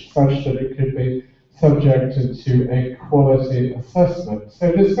published, such that it could be subjected to a quality assessment.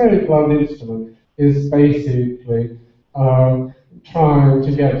 So this very blunt instrument is basically trying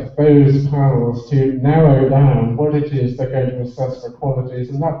to get those panels to narrow down what it is they're going to assess for qualities,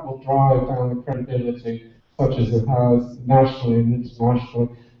 and that will drive down the credibility, such as it has nationally and internationally,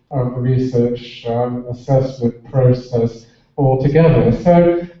 of the research assessment process altogether.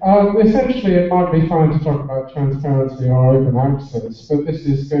 So essentially it might be fine to talk about transparency or open access, but this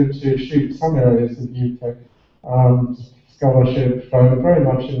is going to shoot some areas of UK scholarship very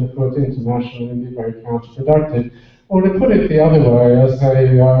much in the foot internationally and be very counterproductive. Or to put it the other way, as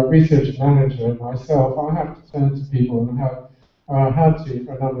a research manager myself, I have to turn to people and have had to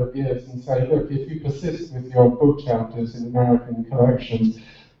for a number of years and say, look, if you persist with your book chapters in American collections,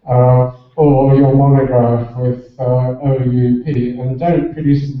 or your monograph with OUP, and don't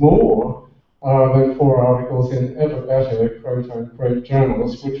produce more than 4 articles in ever better quote-unquote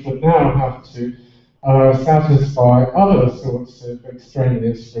journals, which would now have to satisfy other sorts of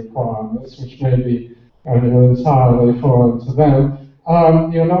extraneous requirements, which may be entirely foreign to them,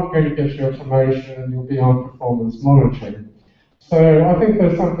 you're not going to get your promotion and you'll be on performance monitoring. So I think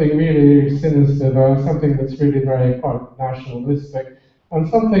there's something really sinister there, something that's really very quite nationalistic, and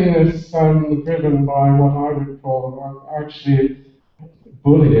something that's driven by what I would call actually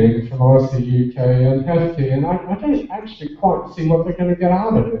bullying from LSE UK and hefty, and I don't actually quite see what they're going to get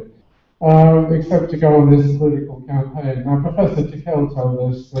out of it, except to go on this political campaign. Now, Professor Tickell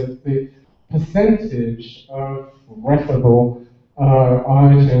told us that the percentage of referable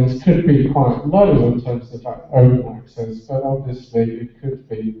items could be quite low in terms of open access, but obviously it could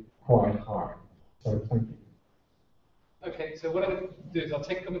be quite high. So thank you. Okay, so what I'll do is I'll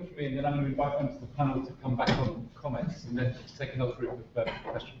take a comment from me, and then I'm going to invite members of the panel to come back on comments, and then just take another group of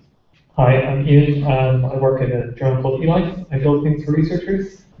questions. Hi, I'm Ian. I work at a journal called eLife. I build things for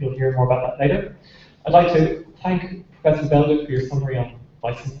researchers. You'll hear more about that later. I'd like to thank Professor Beldick for your summary on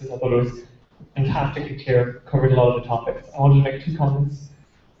licenses. I thought it was fantastically clear, covered a lot of the topics. I wanted to make 2 comments.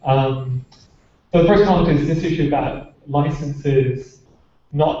 So the first comment is this issue about licenses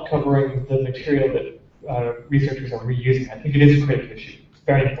not covering the material that researchers are reusing. I think it is a critical issue. It's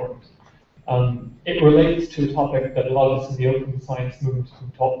very important. It relates to a topic that a lot of us in the open science movement have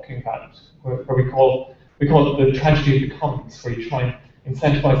been talking about, where we call it the tragedy of the commons, where you try and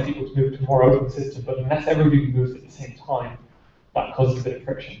incentivize people to move to a more open system, but unless everybody moves at the same time, that causes a bit of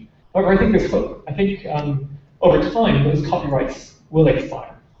friction. However, I think there's hope. I think over time, those copyrights will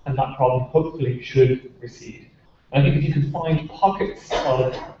expire, and that problem hopefully should recede. And I think if you can find pockets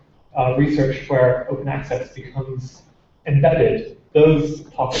of research where open access becomes embedded, those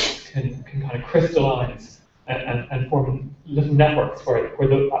pockets can kind of crystallize and form little networks where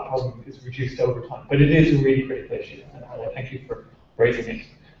that problem is reduced over time. But it is a really critical issue, and I thank you for raising it.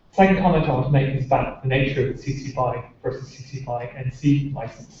 Second comment I want to make is about the nature of the CC BY versus CC BY NC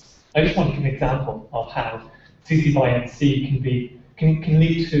license. I just want to give an example of how CC BY NC can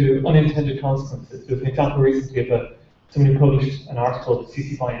lead to unintended consequences. There's an example recently of somebody who published an article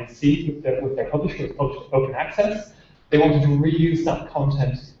CC BY NC with their publisher, it was published open access. They wanted to reuse that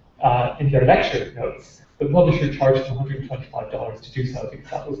content in their lecture notes. The publisher charged them $125 to do so because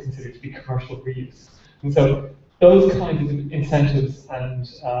that was considered to be commercial reuse. And so those kinds of incentives and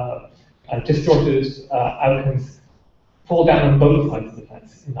distorted outcomes fall down on both sides of the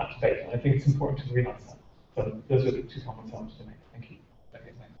fence in that debate. And I think it's important to realize that. So those are the 2 comments I wanted to make. Thank you.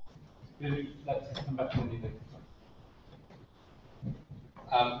 Okay, thanks. Let's come back to you.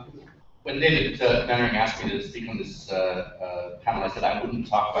 When David Mannering asked me to speak on this panel, I said I wouldn't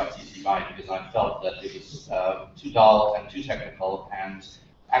talk about CC BY because I felt that it was too dull and too technical, and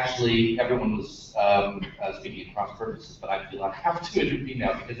actually everyone was speaking at cross purposes, but I feel I have to intervene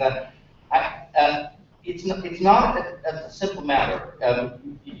now because it's not a simple matter.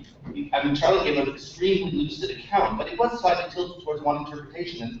 I mean, Charlie gave an extremely lucid account, but it was slightly tilted towards one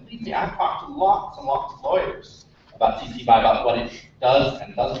interpretation, and believe me, I've talked to lots and lots of lawyers about CC BY, about what it does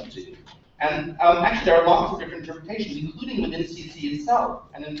and doesn't do. And actually, there are lots of different interpretations, including within CC itself.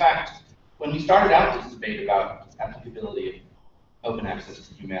 And in fact, when we started out this debate about applicability of open access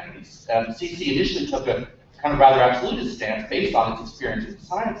to humanities, CC initially took a kind of rather absolutist stance based on its experience with the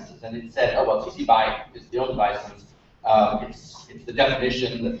sciences. And it said, oh, well, CC BY is the only license. It's the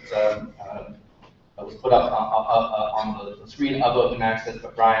definition that was put up on the screen of open access by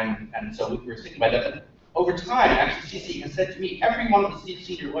Brian, and so we were sticking by that. But over time, actually, CC has said to me, every one of the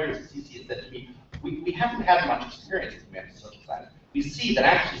senior lawyers at CC has said to me, we haven't had much experience in humanities and social science. We see that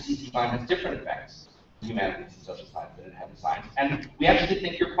actually CC BY has different effects in humanities and social science than it has in science, and we actually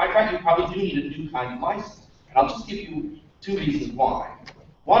think you're quite right. You probably do need a new kind of license. And I'll just give you 2 reasons why.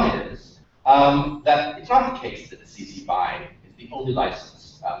 One is that it's not the case that CC BY is the only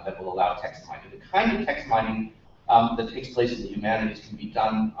license that will allow text mining. The kind of text mining that takes place in the humanities can be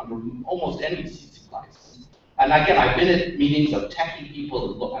done under almost any CC license. And again, I've been at meetings of techie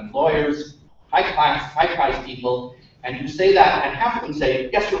people and lawyers, high-priced people, and you say that, and half of them say,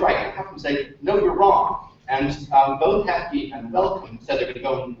 yes, you're right, and half of them say, no, you're wrong. And both Hefty and Welcome said they're going to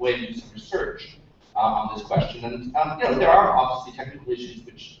go away and do some research on this question. And you know, there are obviously technical issues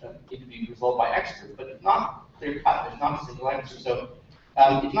which need to be resolved by experts, but it's not clear-cut. There's not a single answer. So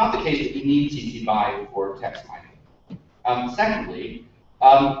it's not the case that you need CC BY for text mining. Secondly,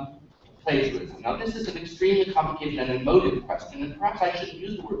 plagiarism. Now, this is an extremely complicated and emotive question, and perhaps I shouldn't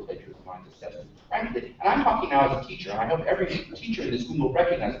use the word plagiarism on this discussion, frankly. And I'm talking now as a teacher, and I hope every teacher in this room will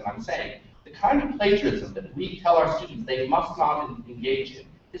recognize what I'm saying. The kind of plagiarism that we tell our students they must not engage in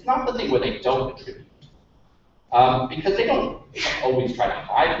is not the thing where they don't attribute. Because they don't always try to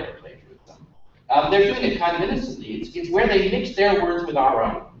hide their plagiarism. They're doing it kind of innocently. It's where they mix their words with our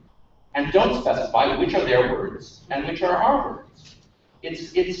own and don't specify which are their words and which are our words. I mean,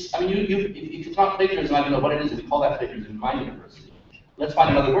 if it's not plagiarism, I don't know what it is. We call that plagiarism in my university. Let's find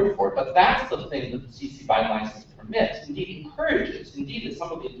another word for it. But that's the thing that the CC BY license permits, indeed encourages, indeed, as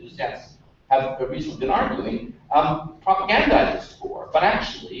some of the enthusiasts have recently been arguing, propagandizes for. But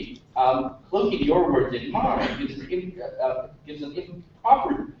actually, cloaking your words in mine gives an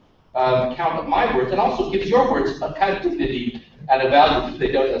improper account of my words, and also gives your words a kind of dignity and a value that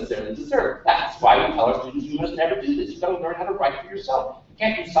they don't necessarily deserve. That's why we tell our students you must never do this. You've got to learn how to write for yourself. You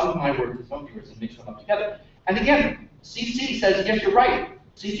can't use some of my words and some of yours and mix them up together. And again, CC says, yes, you're right.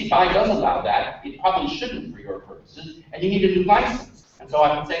 CC BY does allow that. It probably shouldn't for your purposes, and you need a new license. And so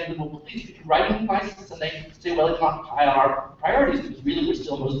I've been saying, well, please, could you write a new license? And they say, well, it's not high on our priorities, because really we're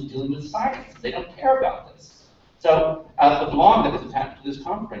still mostly dealing with science. They don't care about this. So the blog that was attached to this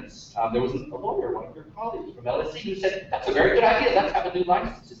conference, there was a lawyer, one of your colleagues from LSE, who said, that's a very good idea, let's have a new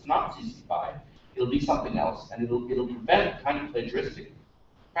license. It's not CC BY, it'll be something else, and it'll prevent the kind of plagiaristic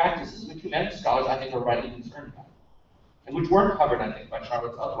practices which humanities scholars, I think, are rightly concerned about, and which weren't covered, I think, by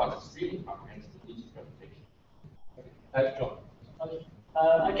Charlotte's otherwise extremely comprehensive presentation. John.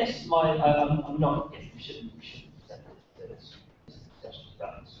 I guess I'm not, yes, we shouldn't separate this discussion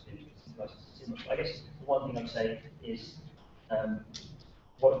about too much. I guess the one thing I'd say is,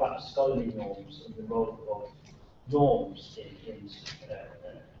 what about scholarly norms and the role of norms in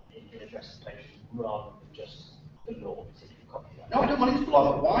addressing plagiarism rather than just the law? No, I don't want it to be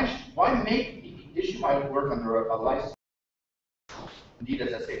law, but why make me issue my work under a license? Indeed,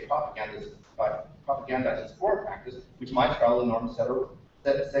 as I say, propaganda is for practice, which my scholarly norms say are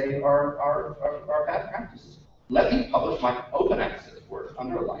bad practices. Let me publish my open access work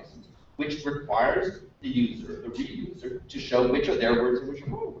under a license, which requires the user, the reuser, to show which are their words and which are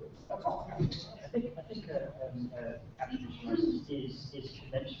my words. That's all I have. I think attribution license is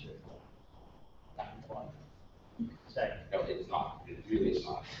commensurate. That's why you could say. No, it's not. It really is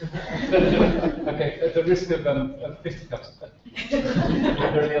not. Okay, at the risk of fisticuffs, are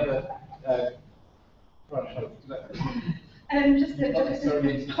there any other? Just a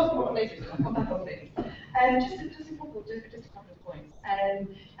couple of things. Just a couple of points.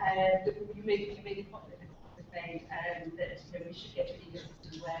 You made a point that we should get to an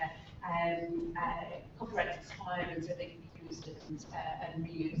ecosystem where copyrights expire and so they can be used and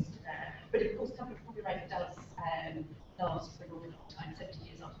reused. But of course, copyright does last for a long time, 70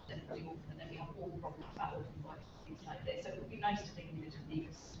 years after death of the author, and then we have all the problems about orphan rights and things like this. So it would be nice to think of it as an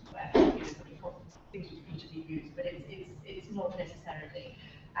ecosystem where things would be to be used, but it's not necessarily.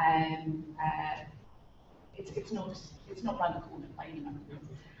 It's not round the corner by any number of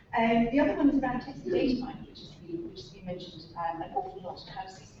means. The other one is around text and data mining, which has been mentioned an awful lot. How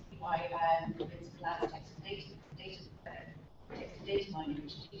CC BY allows text and data mining,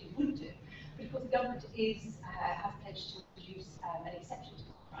 which it would do. But of course, the government has pledged to introduce an exception to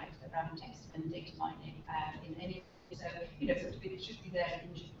copyright around text and data mining in any. So it should be there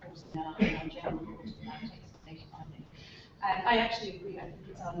in due course in our general rules around text and data mining. I actually agree. I think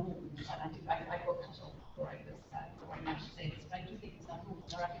it's our norms, and I got cut off before I managed to say this, but I do think it's our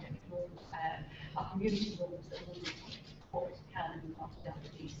norms, our academic norms, our community norms that will what can and can't be done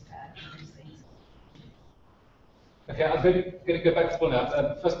with these things. Okay, I'm going to go back to one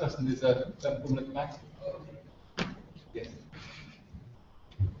now. First person is a woman at the back. Yes.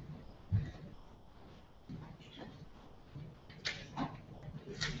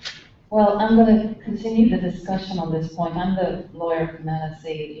 Well, I'm going to continue the discussion on this point. I'm the lawyer from LSE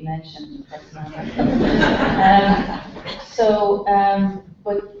that you mentioned.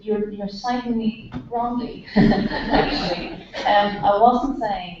 But you're citing me wrongly, actually. I wasn't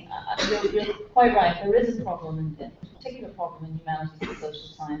saying, you're quite right, there is a problem, a particular problem in humanities and social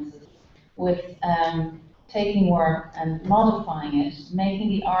sciences with taking work and modifying it, making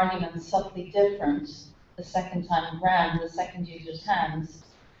the argument subtly different the second time around, in the second user's hands.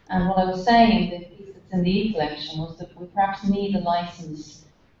 And what I was saying in the piece that's in the e-collection was that we perhaps need a license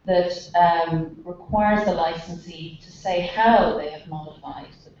that requires the licensee to say how they have modified.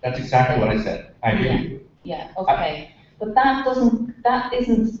 That's exactly what I said. I agree. Yeah, okay. But that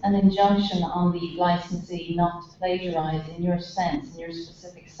isn't an injunction on the licensee not to plagiarize in your sense, in your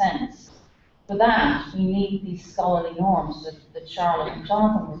specific sense. For that, we need these scholarly norms that Charlotte and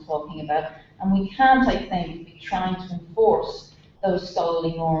Jonathan were talking about, and we can't, I think, be trying to enforce those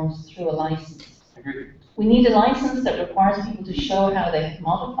scholarly norms through a license. Agreed. We need a license that requires people to show how they have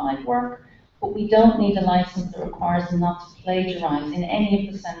modified work, but we don't need a license that requires them not to plagiarize in any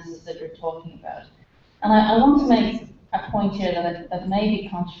of the senses that you're talking about. And I want to make a point here that may be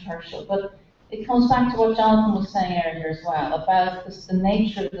controversial, but it comes back to what Jonathan was saying earlier as well, about the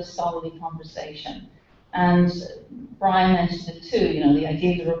nature of the scholarly conversation. And Brian mentioned it too, you know, the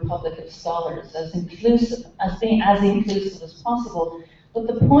idea of the Republic of Scholars as inclusive, as being as inclusive as possible. But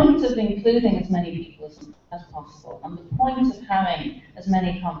the point of including as many people as possible, and the point of having as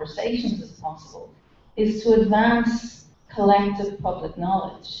many conversations as possible, is to advance collective public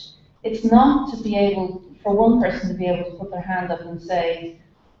knowledge. It's not to be able, for one person to be able to put their hand up and say,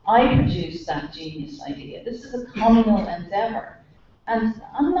 I produced that genius idea. This is a communal endeavor. And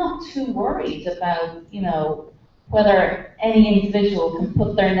I'm not too worried about, you know, whether any individual can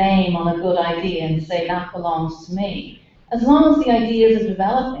put their name on a good idea and say that belongs to me. As long as the ideas are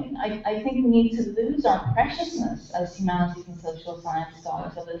developing, I think we need to lose our preciousness as humanities and social science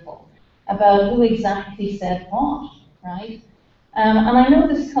scholars a little about who exactly said what, right? And I know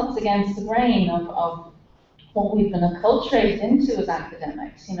this cuts against the grain of what we've been acculturated into as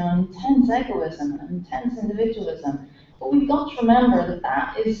academics, you know, intense egoism and intense individualism. But we've got to remember that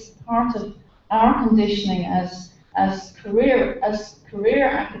that is part of our conditioning as career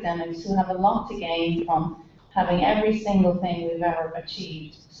academics who have a lot to gain from having every single thing we've ever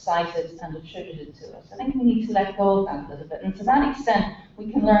achieved cited and attributed to us. I think we need to let go of that a little bit. And to that extent, we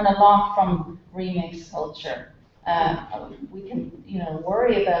can learn a lot from remix culture. We can, you know,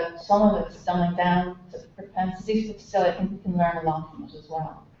 worry about some of it dumbing down to propensities, but still I think we can learn a lot from it as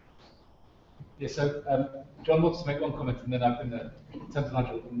well. Yeah, so John wants to make one comment, and then I'm going to turn to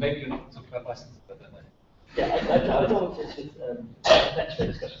Nigel. Maybe you're not talking about licenses, I don't know. Yeah, I don't want to let's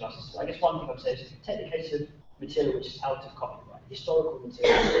discuss licenses. I guess one thing I'd say is take the case of material which is out of copyright, historical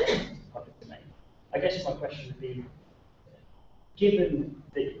material which is in the public domain. I guess my question would be, given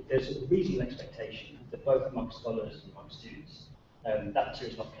that there's a reasonable expectation that both amongst scholars and amongst students, that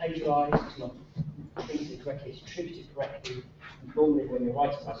material is not plagiarised, it's not treated correctly, it's attributed correctly. And normally when you're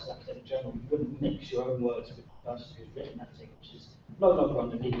writing about an academic journal, you wouldn't mix your own words with the person who's written that thing, which is no longer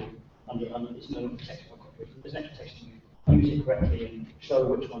under legal, it's no longer protected by copyright. There's an expectation you use it correctly and show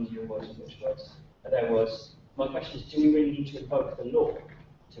which ones are your words and which words are their words. My question is, do we really need to invoke the law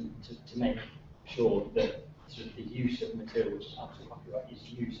to make sure that sort of the use of material which is out of copyright is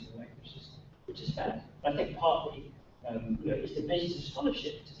used in a way which is fair? I think partly you know, it's the business of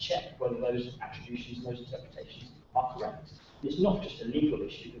scholarship to check whether those attributions and those interpretations are correct. And it's not just a legal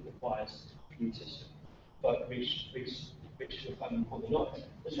issue that requires you to reach your final point of law.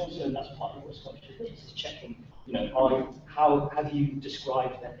 There's also, and that's partly what scholarship is checking, you know, how have you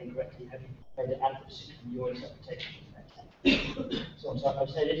described that thing correctly? Have you made an advocacy from your interpretation of that text? So I'd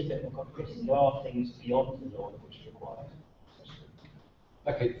say it is a bit more complicated. There are things beyond the law which are required.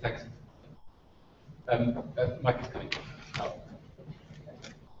 Okay, thanks. Mike is coming.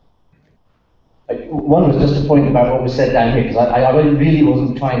 One was just a point about what was said down here, because I really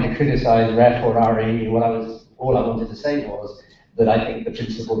wasn't trying to criticise REF or RAE. All I wanted to say was that I think the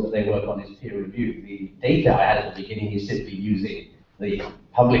principle that they work on is peer review. The data I had at the beginning is simply using the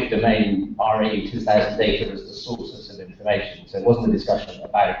public domain RAE 2000 data as the sources of information. So it wasn't a discussion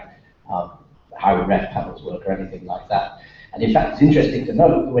about how ref panels work or anything like that. And in fact, it's interesting to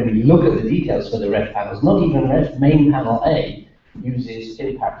note that when you look at the details for the ref panels, not even ref main panel A uses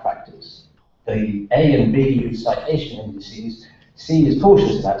impact factors. The A and B use citation indices, C is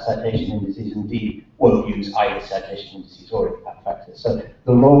cautious about citation indices, and D won't use either citation indices or impact factors. So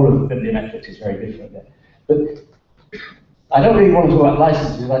the role of the bibliometrics is very different there. But I don't really want to talk about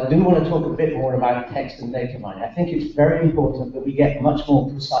licenses, but I do want to talk a bit more about text and data mining. I think it's very important that we get much more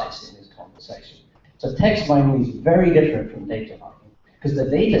precise in this conversation. So text mining is very different from data mining, because the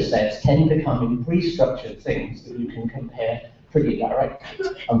data sets tend to come in pre-structured things that you can compare pretty directly.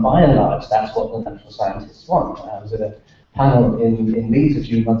 And by and large, that's what the natural scientists want. I was at a panel in Leeds a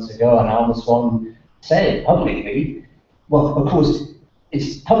few months ago, and Alma Swan said publicly, well, of course,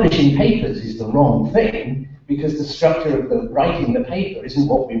 publishing papers is the wrong thing, because the structure of the writing the paper isn't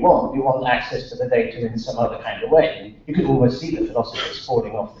what we want. We want access to the data in some other kind of way. And you could almost see the philosophers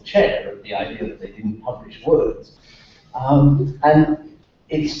falling off the chair at the idea that they didn't publish words. And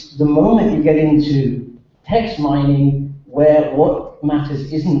it's the moment you get into text mining where what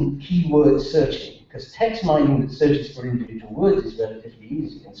matters isn't keyword searching, because text mining that searches for individual words is relatively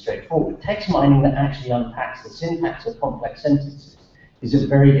easy and straightforward. Text mining that actually unpacks the syntax of complex sentences is a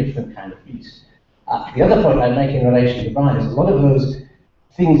very different kind of beast. The other point I make in relation to Brian is a lot of those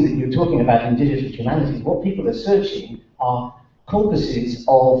things that you're talking about in digital humanities, what people are searching are corpuses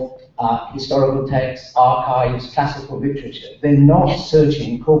of historical texts, archives, classical literature. They're not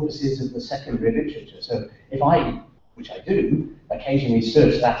searching corpuses of the secondary literature. So if I, which I do, occasionally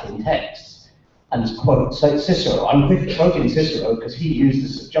search Latin texts and quote Cicero, I'm quoting Cicero because he used the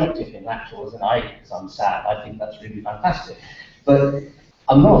subjunctive in Lactors and I, because I'm sad, I think that's really fantastic. But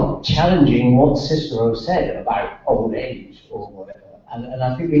I'm not challenging what Cicero said about old age or whatever. And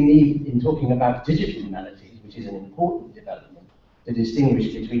I think we need, in talking about digital humanities, which is an important development, to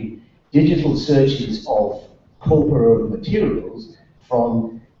distinguish between digital searches of corpora materials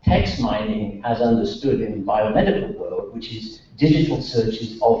from text mining as understood in the biomedical world, which is digital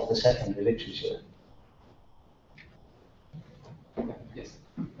searches of the secondary literature. Yes.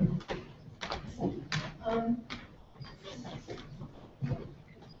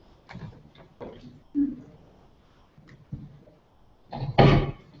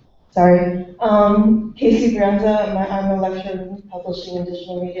 Sorry. Casey Brianza, I'm a lecturer in publishing and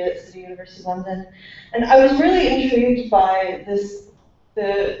digital media at City University London. And I was really intrigued by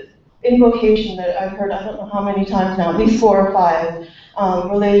the invocation that I've heard, I don't know how many times now, at least 4 or 5,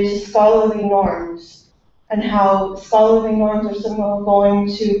 related to scholarly norms, and how scholarly norms are somehow going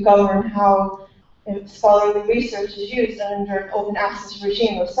to govern how scholarly research is used under an open access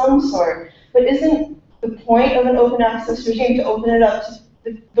regime of some sort. But isn't the point of an open access regime to open it up to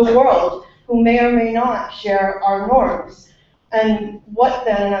the world, who may or may not share our norms? And what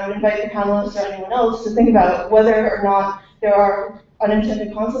then, and I would invite the panelists or anyone else to think about whether or not there are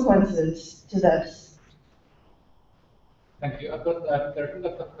unintended consequences to this. Thank you. I've got there are a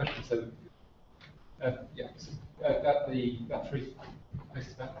couple of questions. So, yeah, so, that 3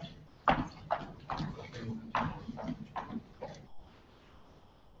 places back.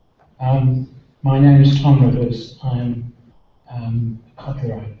 My name is Tom Rivers. I'm a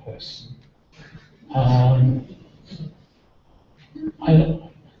copyright person. I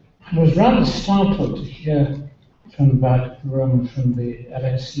was rather startled to hear from the back of the room from the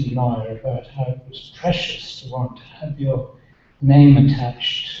LSE lawyer about how it was precious to want to have your name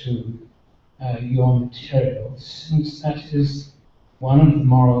attached to your materials, since that is one of the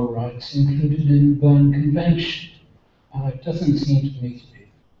moral rights included in the Berne Convention. It doesn't seem to me to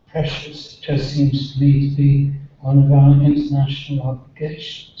be precious, it just seems to me to be one of our international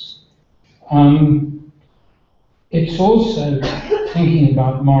obligations. It's also, thinking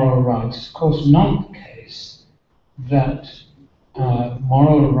about moral rights, of course not the case that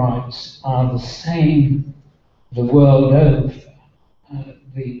moral rights are the same the world over.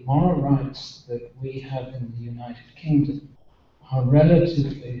 The moral rights that we have in the United Kingdom are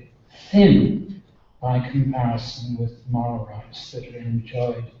relatively thin by comparison with moral rights that are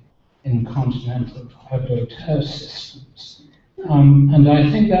enjoyed in continental collaborative systems. And I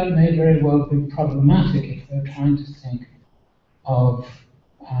think that may very well be problematic if we're trying to think of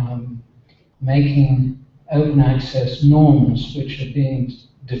making open access norms which are being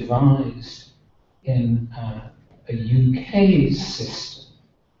devised in a UK system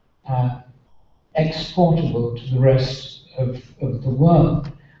exportable to the rest of the world.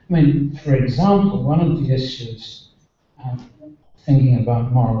 I mean, for example, one of the issues thinking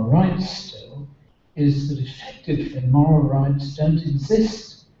about moral rights still is that effectively moral rights don't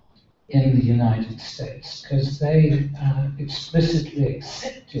exist in the United States because they explicitly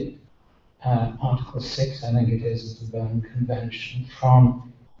accepted Article 6, I think it is, of the Berne Convention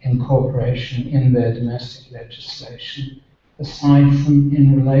from incorporation in their domestic legislation, aside from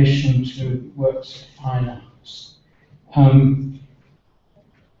in relation to works of fine arts.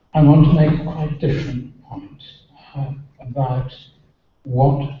 I want to make a quite different point about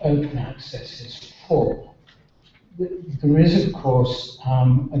what open access is for. There is, of course,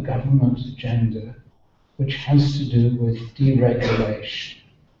 a government agenda which has to do with deregulation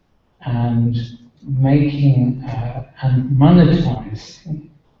and making and monetizing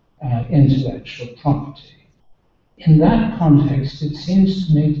intellectual property. In that context, it seems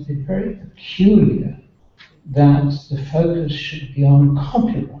to me to be very peculiar that the focus should be on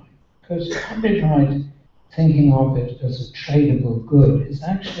copyright, because copyright, thinking of it as a tradable good, is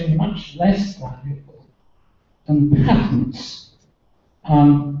actually much less valuable than patents.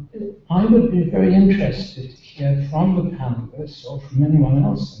 I would be very interested to hear from the panelists or from anyone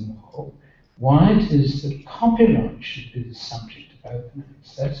else in the hall why it is that copyright should be the subject of open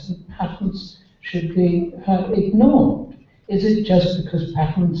access and patents should be ignored. Is it just because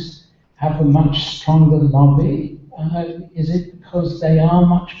patents have a much stronger lobby? Is it because they are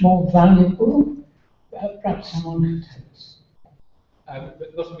much more valuable? Perhaps someone could tell us.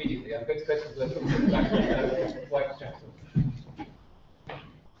 But not immediately. I'm going to go to the back, white jacket.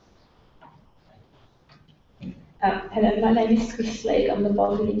 Hello, my name is Chris Flake. I'm the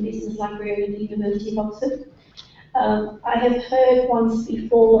Baldwin Business Librarian at the University of Oxford. I have heard once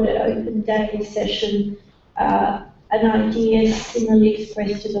before at an open day session an idea similarly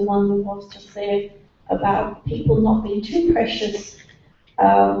expressed to the one that was just there about people not being too precious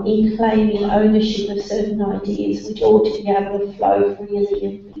in claiming ownership of certain ideas which ought to be able to flow freely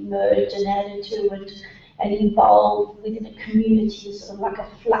and be merged and added to and evolve within a community as sort of like a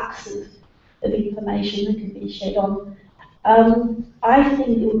flux of information that can be shed on. I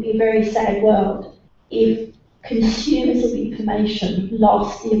think it would be a very sad world if consumers of information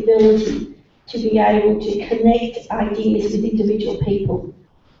lost the ability to be able to connect ideas with individual people,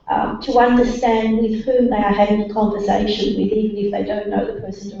 to understand with whom they are having a conversation with, even if they don't know the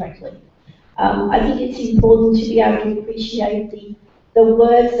person directly. I think it's important to be able to appreciate the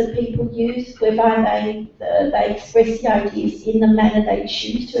words that people use, whereby they express the ideas in the manner they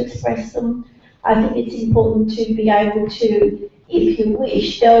choose to express them. I think it's important to be able to, if you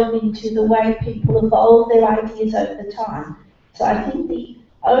wish, delve into the way people evolve their ideas over time. So I think the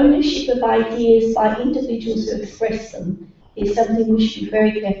ownership of ideas by individuals who express them is something we should be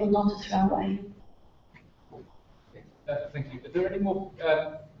very careful not to throw away. Thank you. Are there any more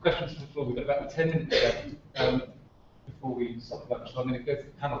questions from the floor? We've got about 10 minutes left before we stop lunch. So I'm going to go to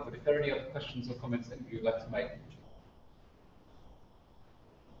the panel, but if there are any other questions or comments that you would like to make.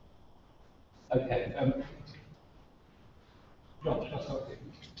 Okay. John, shall I start with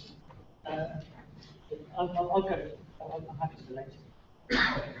you? I'll go. I'm happy to relate.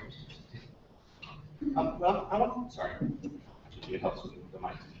 Well, I want. Sorry, actually, it helps with the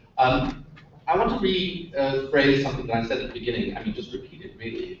mic. I want to rephrase something that I said at the beginning. I mean, just repeat it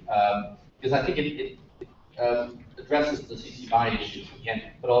really, because I think it addresses the CC BY issue again,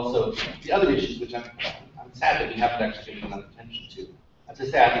 but also the other issues, which I'm sad that we haven't actually given enough attention to. As I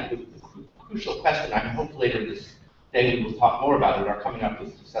say, I think the crucial question, I hope later this day we will talk more about it, are coming up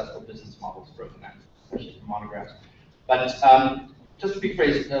with successful business models for open access, especially for monographs. But just to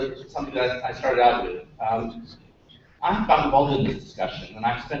rephrase something that I started out with, I've gotten involved in this discussion, and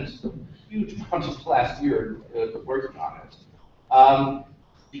I've spent a huge amount of the last year working on it.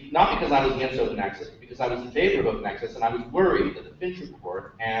 Not because I was against open access, but because I was in favor of open access, and I was worried that the Finch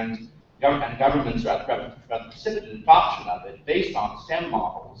report and government's rather precipitate adoption of it, based on STEM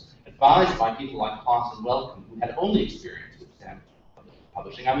models, advised by people like Kloss and Wellcome, who had only experience with STEM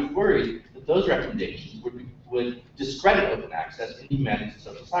publishing, I was worried that those recommendations would discredit open access in humanities and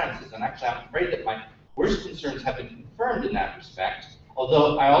social sciences. And actually, I'm afraid that my worst concerns have been confirmed in that respect,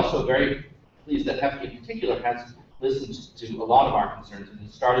 although I also very pleased that FP in particular has listened to a lot of our concerns and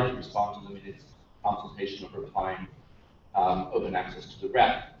has started to respond to them in its consultation of replying open access to the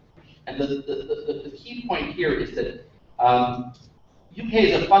rep. And the key point here is that UK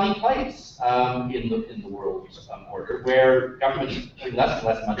is a funny place in the world order, where governments putting less and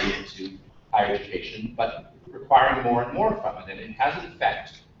less money into higher education, but requiring more and more from it. And it has an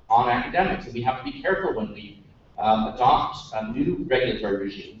effect on academics, and we have to be careful when we adopt new regulatory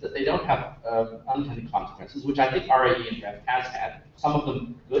regimes that they don't have unintended consequences, which I think RAE and REF has had. Some of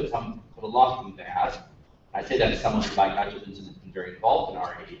them good, but a lot of them bad. I say that as someone who, like Dr. Vincent, has been very involved in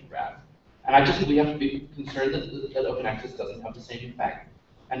RAE and REF. And I just think we have to be concerned that open access doesn't have the same effect.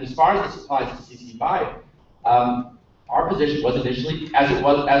 And as far as this applies to CC BY, our position was initially, as it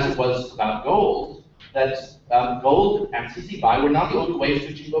was about gold, that gold and CC BY were not the only ways to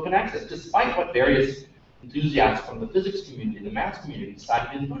achieve open access, despite what various enthusiasts from the physics community and the maths community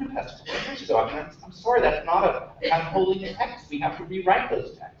decided in Budapest 4 years ago. I mean, I'm sorry, that's not a kind of holy text. We have to rewrite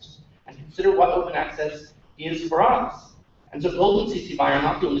those texts and consider what open access is for us. And so gold and CC BY are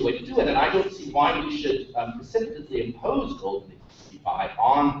not the only way to do it, and I don't see why we should precipitously impose gold and CC BY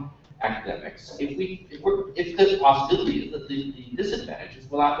on academics if the possibility is that the disadvantages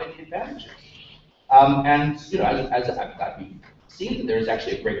will outweigh the advantages. And as I've seen, that there's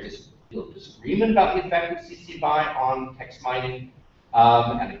actually a great deal of disagreement about the effect of CC BY on text mining,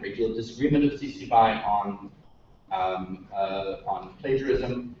 and a great deal of disagreement of CC BY on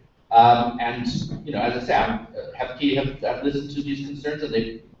plagiarism. And as I say, I've listened to these concerns, and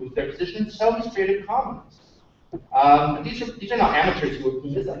they've moved their position, and so has Creative Commons. These are not amateurs who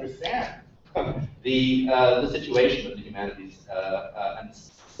misunderstand the situation of the humanities, and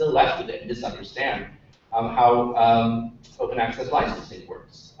still left with it, misunderstand how open access licensing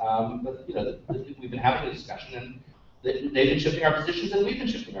works. But we've been having a discussion, and they've been shifting our positions, and we've been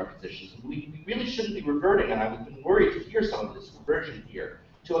shifting our positions. And we really shouldn't be reverting, and I've been worried to hear some of this reversion here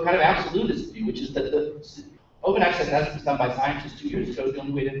to a kind of absolutist view, which is that the open access has to be done by scientists 2 years ago is the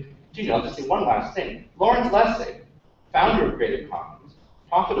only way to continue. I'll just say one last thing. Lawrence Lessig, founder of Creative Commons,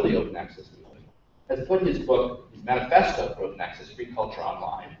 prophet of the open access movement, has put his book, his manifesto for open access, Free Culture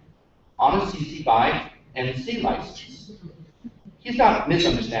Online, on a CC BY NC license. He's not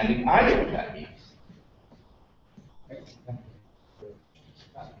misunderstanding either what that means.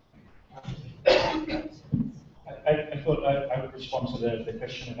 I thought I would respond to the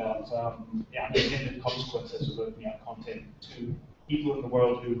question about the unintended consequences of opening up content to people in the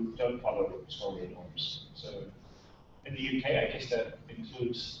world who don't follow scholarly norms. So in the UK, I guess that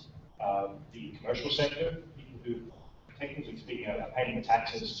includes the commercial sector, people who, technically speaking, are paying the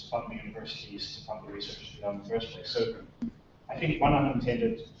taxes to fund the universities, to fund the research to be done in the first place. So I think one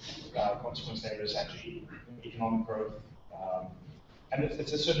unintended consequence there is actually economic growth. And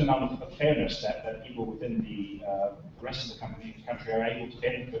it's a certain amount of fairness that people within the rest of the country are able to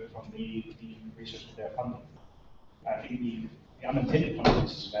benefit from the research that they're funding. I think the unintended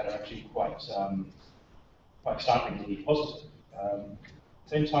consequences of that are actually quite startlingly positive. At the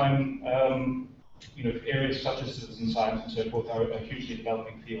same time, areas such as citizen science and so forth are hugely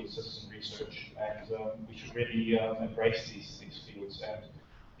developing fields, citizen research, and we should really embrace these fields. And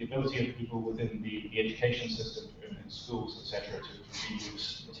the ability of people within the education system, in schools, etc., to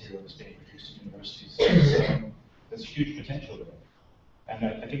reuse material that's being produced in universities, there's huge potential there.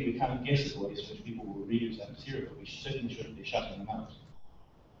 And I think we can't guess at the ways in which people will reuse that material. We certainly shouldn't be shutting them out.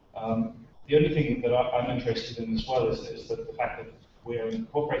 The only thing that I'm interested in as well is the fact that we're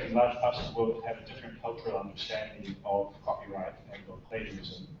incorporating large parts of the world that have a different cultural understanding of copyright and of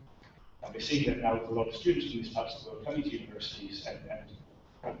plagiarism. And we're seeing that now with a lot of students from these parts of the world coming to universities and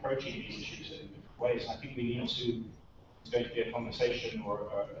approaching these issues in different ways. I think we need to, it's going to be a conversation or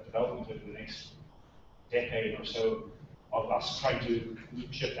a development over the next decade or so of us trying to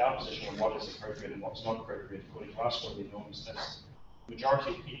shift our position on what is appropriate and what's not appropriate according to our scholarly norms. That's the majority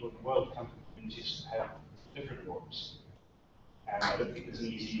of people in the world come from communities that have different norms. And I don't think there's an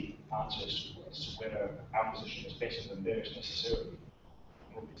easy answer as to whether our position is better than theirs necessarily.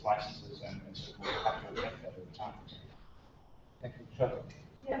 All these licenses and so forth have to reflect that over time. Thank you. Sure.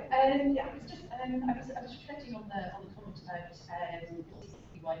 Yeah, it's just I was reflecting on the comment about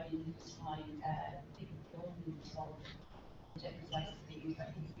why being used by people beyond project licensing, but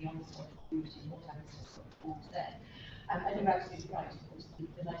I think beyond sort of community what access there. And you're absolutely right, of course,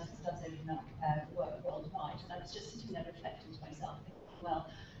 the license does open up work worldwide. And I was just sitting there reflecting to myself, thinking, well,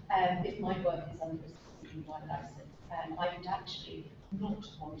 if my work is under a CC BY license, I would actually not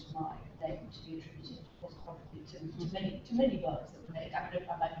want my name to be attributed probably to many works that were made. I might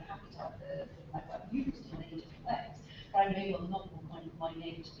be happy to have my work used in many different ways, but I may well not want my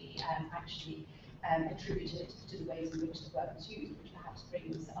name to be actually attributed to the ways in which the work was used, which perhaps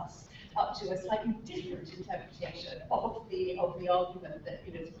brings us up to a slightly different interpretation of the argument that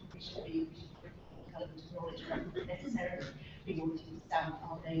we should be kind of knowledge rather than necessarily being able to stamp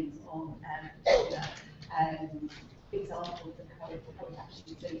our names on particular examples of how it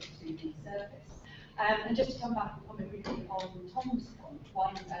actually goes to the surface. And just to come back and comment briefly on Tom's point,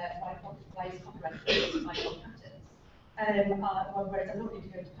 why is copyright might not patents? Whereas I'm not going to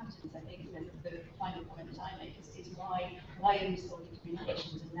go into patents, I think the final comment that I make is why only scholarly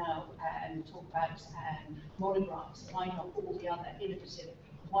communications are now talk about monographs, why not all the other innovative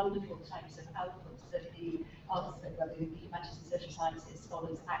wonderful types of outputs that the arts, well, the humanities and social sciences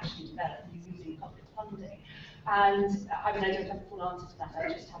scholars actually develop using public funding. And I mean, I don't have a full answer to that. I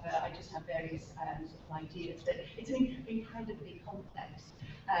just have various sort of ideas. But it's an incredibly complex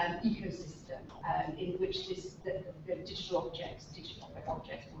ecosystem in which the digital objects,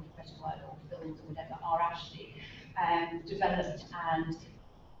 or films or whatever, are actually developed and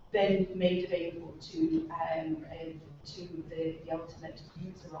then made available to the ultimate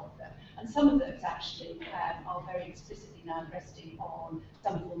user of them. And some of those actually are very explicitly now resting on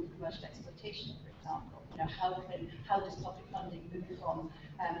some form of commercial exploitation, for example. You know, how does public funding move from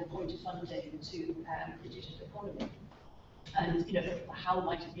the point of funding to the digital economy? And you know, how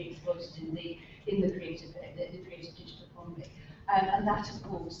might it be exploited in the creative digital economy? And that, of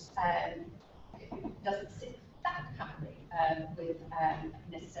course, doesn't sit that happily with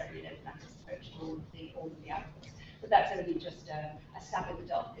necessarily an open access approach to all of the outputs. But that's only just a stab in the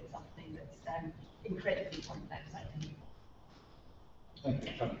dark at something that's incredibly complex, I think.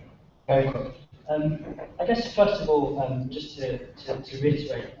 Thank you. Very quick. I guess first of all, just to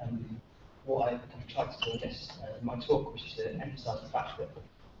reiterate what I kind of tried to do, I guess, in my talk, was to emphasise the fact that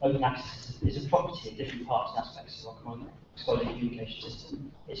open access is a property of different parts and aspects of our common scholarly communication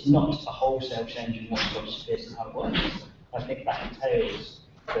system. It's not a wholesale change in what scholarship is and how it works. I think that entails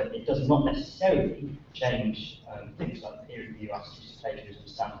that it does not necessarily change things like peer review, attitudes to plagiarism,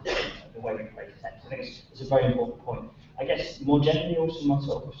 standards, the way we create text. I think it's a very important point. I guess more generally, also my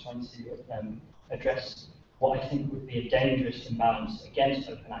talk was trying to address what I think would be a dangerous imbalance against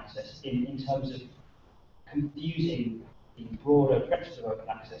open access in terms of confusing the broader principle of open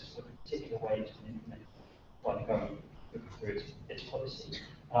access with a particular way to implement by the government through its policy.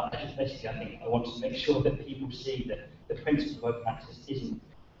 I think I want to make sure that people see that the principle of open access isn't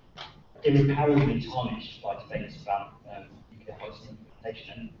irreparably tarnished by debates about UK policy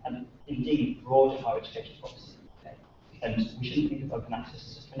implementation and indeed broader higher education policy in the UK. And we shouldn't think of open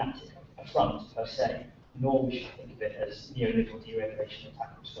access as a fanatic affront per se, nor we should think of it as neoliberal deregulation and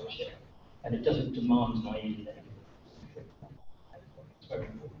tactical scholarship. And it doesn't demand naively that it's very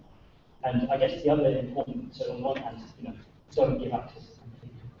important. And I guess the other important, so on one hand, don't give access to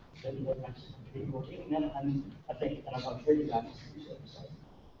complete, don't give access to complete audio. On the other hand, I think, and I'm really glad to see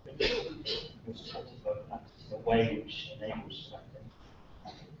you're supportive of open access in a way which enables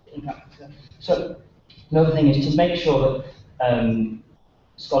impact. So another thing is to make sure that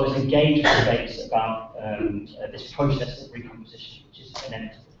scholars engage in debates about this process of recomposition, which is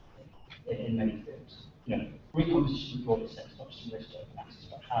inevitable in many fields. Recomposition in the broader sense, not just in relation to open access,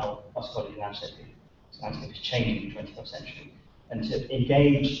 but how our scholarly landscape is changing in the 21st century, and to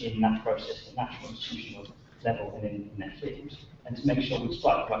engage in that process at national institutional level and in their fields, and to make sure we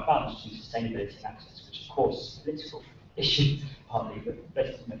strike the right balance between sustainability and access, which of course is a political issue partly, but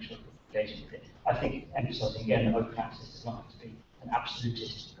better to make sure we're engaging with it. I think emphasising again that open access does not have to be an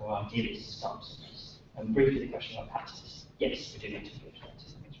absolutist or idealist stance. And briefly, the question about patents. Yes, we do need to be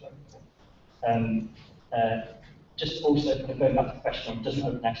objective. It's very important. Just also kind of going back to the question of doesn't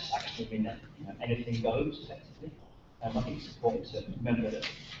open access actually mean that anything goes effectively? I think it's important to remember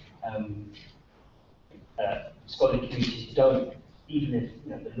that scholarly communities don't, even if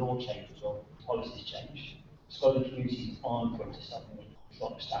the law changes or policies change, scholarly communities aren't going to suddenly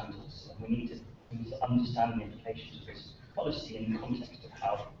drop standards, and we need to understand the implications of this policy in the context of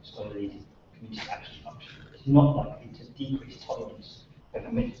how scholarly communities actually function. It's not likely to decrease tolerance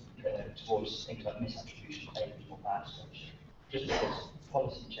towards things like misattribution, labelling, or bad scholarship. Just because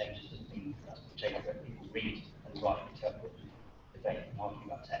policy changes doesn't mean that's the change where people read and write, interpret, debate, and argue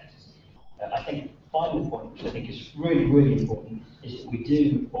about texts. I think the final point, which I think is really, really important, is that we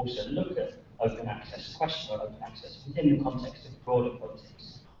do also look at open access, question of open access within the context of broader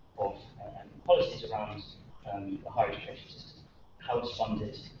politics of policies around the higher education system, how it's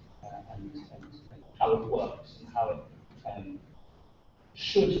funded, and how it works, and how it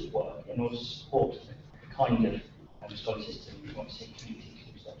should work in order to support the kind of scholarly system we want to see communities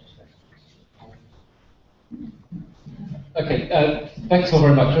research. Okay, thanks all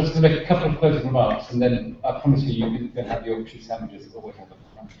very much. I'm just going to make a couple of closing remarks, and then I promise you're going to have your cheese sandwiches or whatever.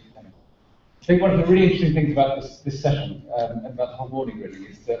 I think one of the really interesting things about this session, and about the whole morning really,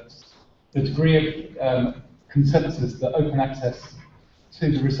 is that the degree of consensus that open access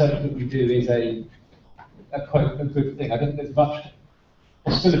to the research that we do is quite a good thing. I don't think there's much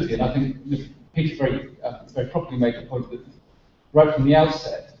hostility, and I think Peter very properly made the point that right from the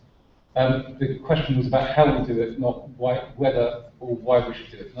outset, the question was about how we do it, not whether or why we should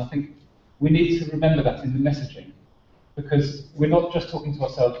do it. And I think we need to remember that in the messaging, because we're not just talking to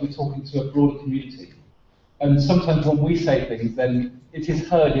ourselves, we're talking to a broader community. And sometimes when we say things, then it is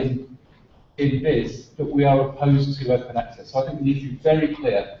heard in biz that we are opposed to open access. So I think we need to be very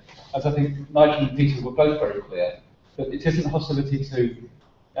clear, as I think Nigel and Peter were both very clear, that it isn't hostility to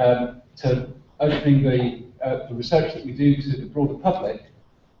opening the research that we do to the broader public.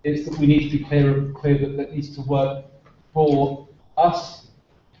 It's that we need to be clear that that needs to work for us,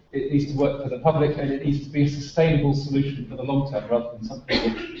 it needs to work for the public, and it needs to be a sustainable solution for the long term rather than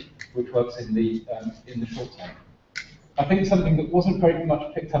something which works in the short term. I think something that wasn't very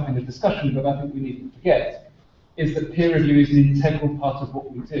much picked up in the discussion, but I think we needn't forget, is that peer review is an integral part of what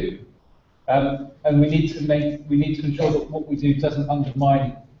we do. And we need to ensure that what we do doesn't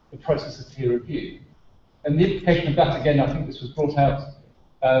undermine the process of peer review. And the implication of that, again, I think this was brought out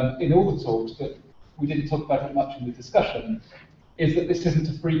in all the talks, but we didn't talk about it much in the discussion, is that this isn't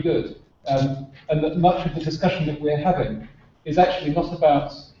a free good. And that much of the discussion that we're having is actually not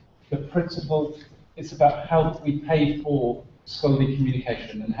about the principle, it's about how we pay for scholarly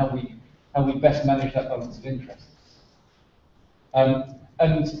communication and how we best manage that balance of interests. And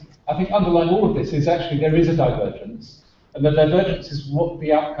I think underlying all of this is actually there is a divergence, and the divergence is what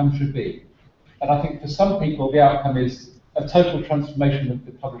the outcome should be. And I think for some people the outcome is a total transformation of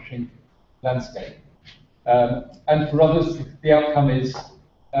the publishing landscape. And for others the outcome is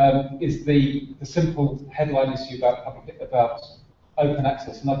the simple headline issue about open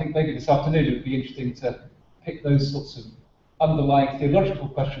access. And I think maybe this afternoon it would be interesting to pick those sorts of underlying theological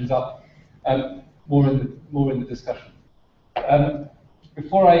questions up more in the discussion.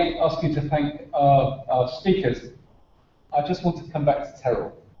 Before I ask you to thank our speakers, I just want to come back to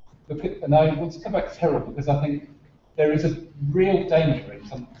Terrell. And I want to come back to Terrell because I think there is a real danger in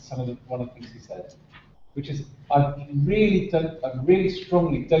one of the things he said, which is I really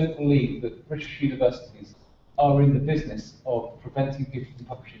strongly don't believe that British universities are in the business of preventing people from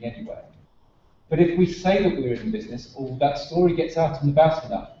publishing anyway. But if we say that we're in the business, or that story gets out and about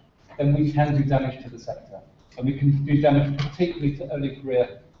enough, then we can do damage to the sector. And we can do damage particularly to early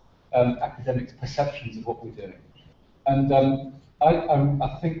career academics' perceptions of what we're doing. And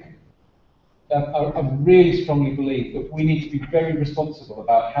I think, I really strongly believe that we need to be very responsible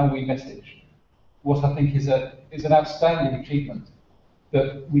about how we message what I think is an outstanding achievement,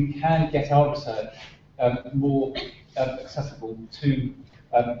 that we can get our research more accessible to,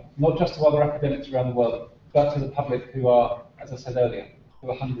 not just to other academics around the world, but to the public who are, as I said earlier, who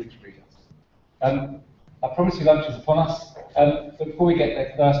are hungry to read us. I promise you lunch is upon us, but before we get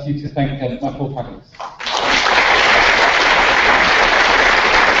there, could I ask you to thank my four panelists?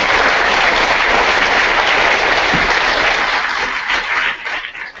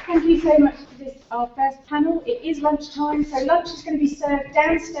 Thank you so much for this, our first panel. It is lunchtime, so lunch is going to be served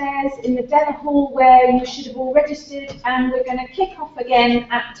downstairs in the dinner hall where you should have all registered, and we're going to kick off again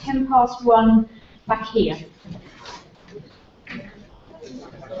at 1:10 back here.